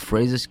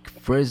 Phrase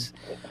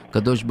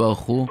Kadosh Baruch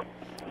Hu,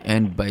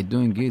 and by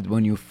doing it,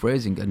 when you're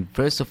phrasing, and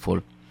first of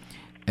all,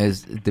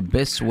 as the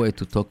best way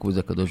to talk with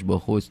the Kadosh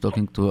Baruch Hu is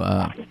talking to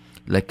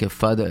like a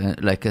father,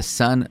 like a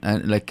son,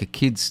 and like a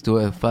kids to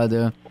a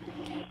father,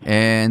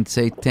 and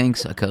say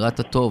thanks, akarat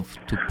tov,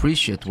 to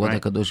appreciate what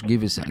HaKadosh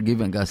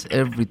giving us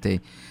every day,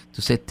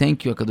 to say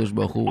thank you, HaKadosh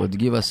Baruch Hu, what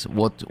give us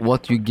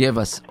what you gave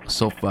us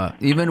so far.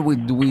 Even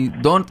we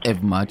don't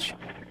have much,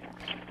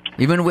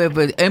 even we have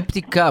an empty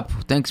cup,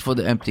 thanks for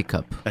the empty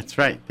cup. That's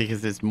right,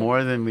 because it's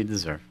more than we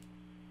deserve.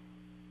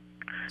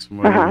 It's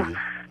more than we deserve.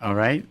 All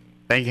right?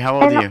 Thank you.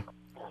 How old are you?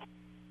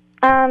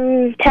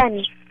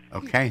 10.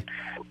 Okay.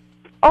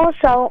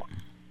 Also,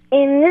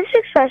 in this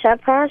expression, I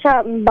pronounce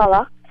out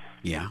Balak.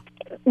 Yeah.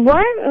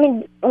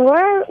 Wasn't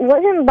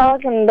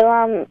Balak and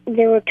Balaam,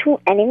 they were two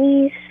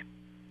enemies?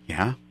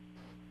 Yeah.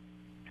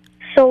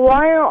 So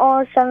why are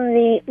all of a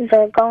sudden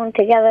they're going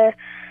together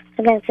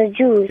against the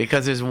Jews?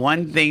 Because there's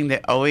one thing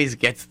that always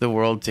gets the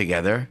world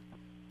together,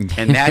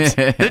 and that's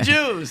the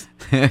Jews.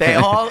 They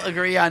all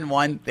agree on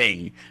one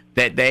thing,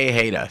 that they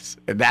hate us.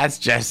 And that's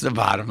just the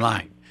bottom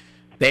line.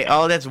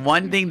 That's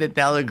one thing that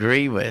they'll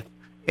agree with,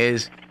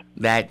 is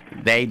that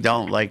they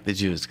don't like the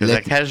Jews. Because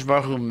HaKadosh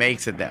Baruch Hu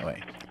makes it that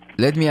way.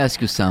 Let me ask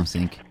you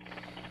something.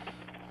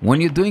 When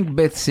you're doing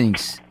bad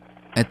things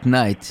at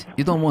night,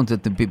 you don't want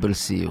that the people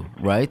see you,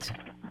 right?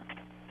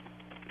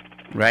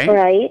 Right?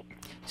 Right.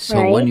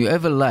 So when you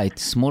have a light,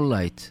 small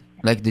light,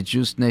 like the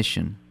Jewish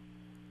nation,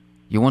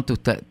 you want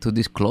to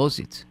disclose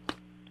it.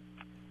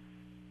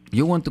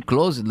 You want to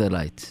close the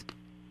light.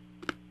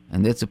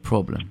 And that's a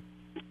problem.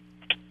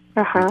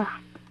 Uh-huh.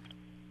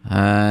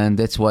 And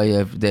that's why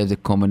they have the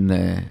common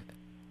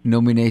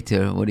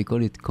denominator. What do you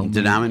call it?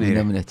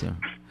 Denominator.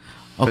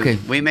 Okay.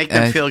 We make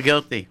them feel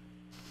guilty.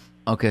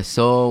 Okay,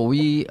 so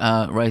we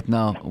right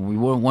now, we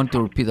want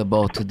to repeat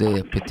about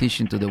the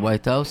petition to the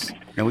White House.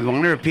 And we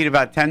want to repeat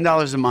about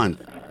 $10 a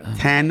month.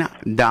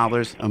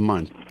 $10 a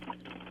month.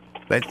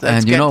 Let's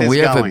and get this we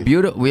have going.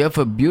 we have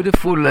a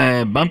beautiful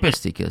bumper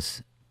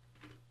stickers.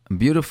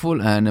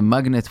 Beautiful, and a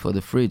magnet for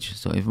the fridge.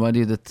 So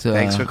everybody that...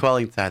 Thanks for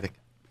calling, Tzadik.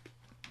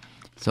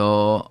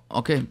 So,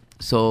 okay.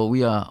 So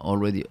we are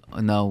already...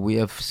 Now we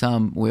have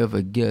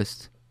a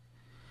guest.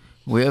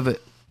 We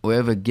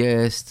have a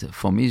guest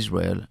from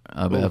Israel,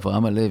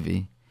 Avraham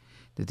Alevi,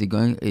 that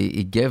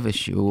he gave a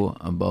show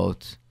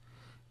about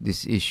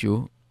this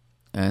issue,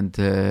 and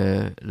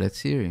let's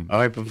hear him. All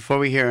right, but before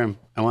we hear him,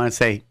 I want to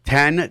say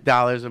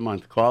 $10 a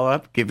month. Call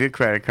up, give your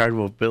credit card.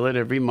 We'll bill it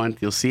every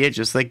month. You'll see it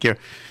just like your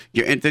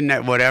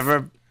internet,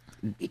 whatever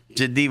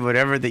Jadid,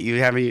 whatever that you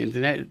have on your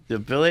internet, the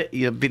bill it,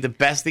 you'll be the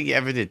best thing you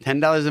ever did.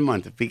 $10 a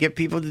month. If we get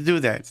people to do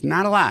that, it's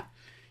not a lot.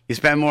 You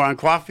spend more on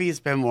coffee, you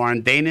spend more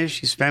on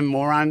Danish, you spend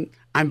more on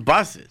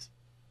buses.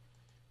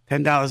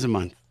 $10 a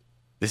month.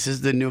 This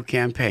is the new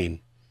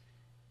campaign.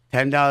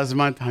 $10 a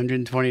month,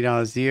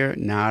 $120 a year,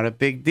 not a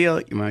big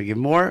deal. You want to give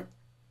more?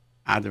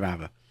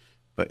 Adarabba.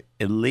 But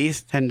at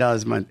least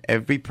 $10 a month,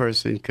 every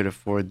person could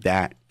afford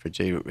that for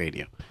J-Root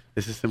Radio.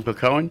 This is Simcha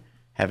Cohen.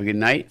 Have a good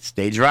night.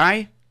 Stay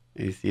dry.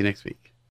 And see you next week.